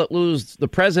 people that lose the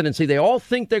presidency, they all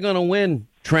think they're going to win,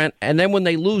 Trent. And then when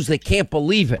they lose, they can't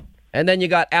believe it. And then you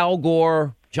got Al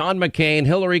Gore, John McCain,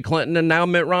 Hillary Clinton, and now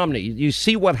Mitt Romney. You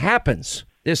see what happens.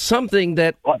 There's something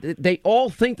that they all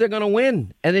think they're going to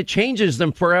win, and it changes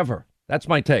them forever. That's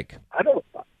my take. I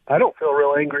don't feel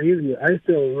real angry either. I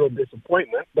feel a real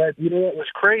disappointment. But you know what was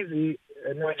crazy?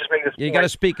 And let me just make this point. You got to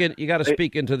speak in. You got to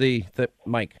speak into the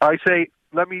mic. I say,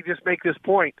 let me just make this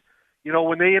point. You know,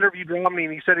 when they interviewed Romney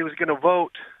and he said he was going to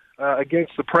vote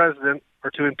against the president or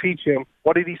to impeach him,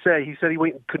 what did he say? He said he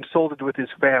went and consulted with his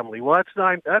family. Well,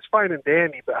 that's fine and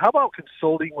dandy, but how about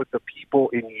consulting with the people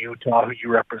in Utah who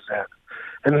you represent?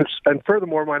 And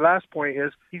furthermore, my last point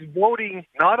is he's voting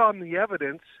not on the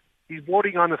evidence. He's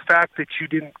voting on the fact that you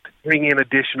didn't bring in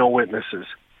additional witnesses.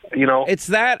 You know, it's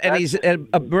that, and he's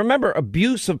remember,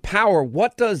 abuse of power.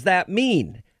 What does that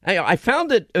mean? I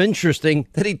found it interesting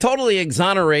that he totally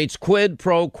exonerates quid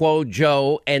pro quo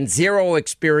Joe and zero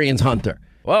experience Hunter.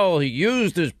 Well, he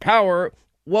used his power.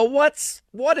 Well,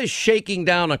 what is shaking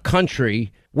down a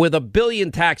country with $1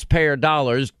 billion taxpayer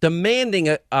dollars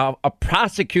demanding a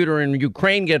prosecutor in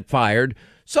Ukraine get fired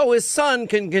so his son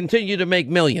can continue to make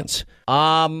millions?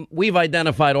 We've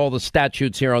identified all the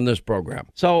statutes here on this program.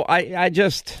 So I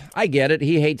get it.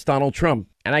 He hates Donald Trump.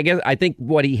 And I think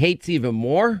what he hates even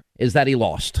more is that he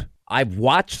lost. I've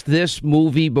watched this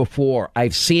movie before.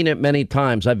 I've seen it many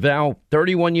times. I've now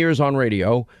 31 years on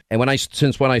radio, and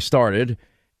since when I started,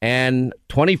 and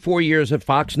 24 years at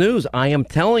Fox News. I am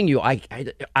telling you,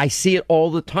 I see it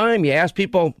all the time. You ask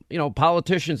people,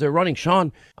 politicians, they're running.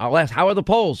 Sean, I'll ask, how are the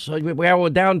polls? We're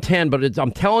down 10, but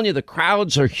I'm telling you, the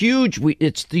crowds are huge.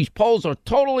 These polls are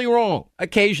totally wrong.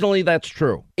 Occasionally, that's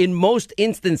true. In most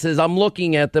instances, I'm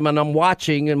looking at them and I'm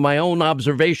watching in my own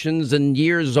observations and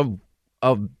years of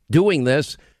doing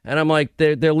this, and I'm like,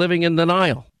 they're living in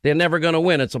denial. They're never going to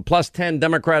win. It's a plus 10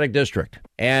 Democratic district.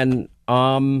 And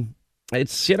listen,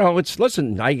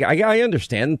 I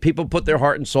understand. People put their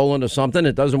heart and soul into something.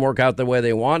 It doesn't work out the way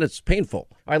they want. It's painful.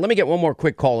 All right, let me get one more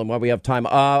quick call in while we have time.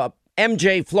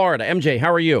 MJ, Florida. MJ,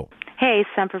 how are you? Hey,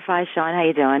 Semper Fi, Sean. How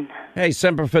you doing? Hey,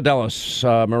 Semper Fidelis.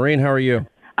 Maureen, how are you?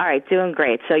 All right, doing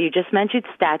great. So you just mentioned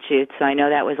statutes, so I know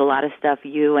that was a lot of stuff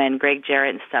you and Greg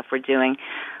Jarrett and stuff were doing.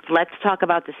 Let's talk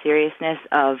about the seriousness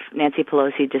of Nancy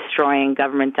Pelosi destroying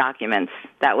government documents.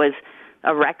 That was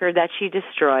a record that she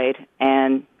destroyed,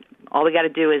 and all we got to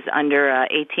do is under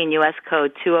 18 U.S.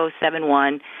 Code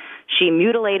 2071, she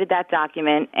mutilated that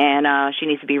document, and she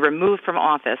needs to be removed from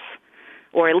office,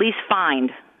 or at least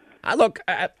fined. Look,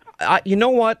 you know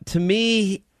what? To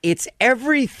me, it's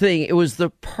everything. It was the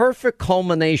perfect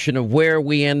culmination of where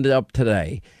we ended up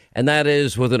today. And that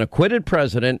is with an acquitted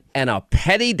president and a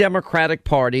petty Democratic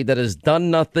Party that has done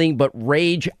nothing but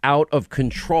rage out of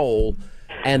control.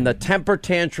 And the temper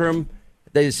tantrum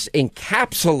that is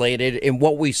encapsulated in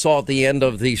what we saw at the end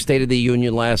of the State of the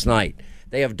Union last night.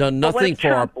 They have done nothing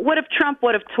for What if Trump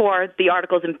would have tore the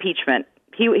articles of impeachment?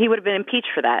 He would have been impeached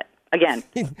for that again.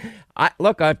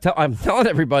 I'm telling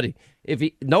everybody,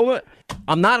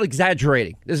 I'm not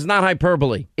exaggerating. This is not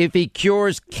hyperbole. If he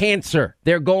cures cancer,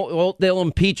 they'll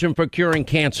impeach him for curing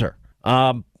cancer.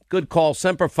 Good call.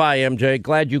 Semper Fi, MJ.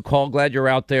 Glad you called. Glad you're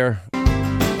out there.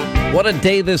 What a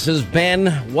day this has been.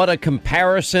 What a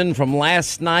comparison from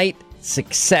last night.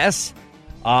 Success,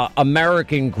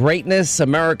 American greatness,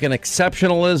 American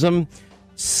exceptionalism,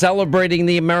 celebrating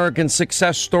the American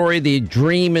success story. The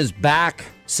dream is back.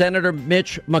 Senator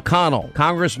Mitch McConnell,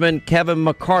 Congressman Kevin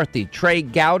McCarthy, Trey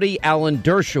Gowdy, Alan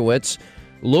Dershowitz,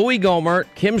 Louis Gohmert,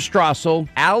 Kim Strassel,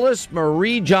 Alice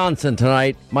Marie Johnson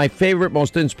tonight, my favorite,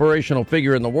 most inspirational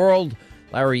figure in the world,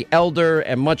 Larry Elder,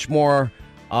 and much more.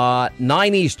 9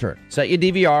 Eastern. Set your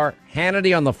DVR.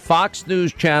 Hannity on the Fox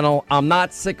News channel. I'm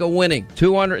not sick of winning.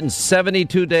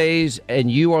 272 days,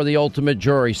 and you are the ultimate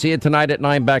jury. See you tonight at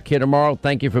 9. Back here tomorrow.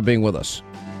 Thank you for being with us.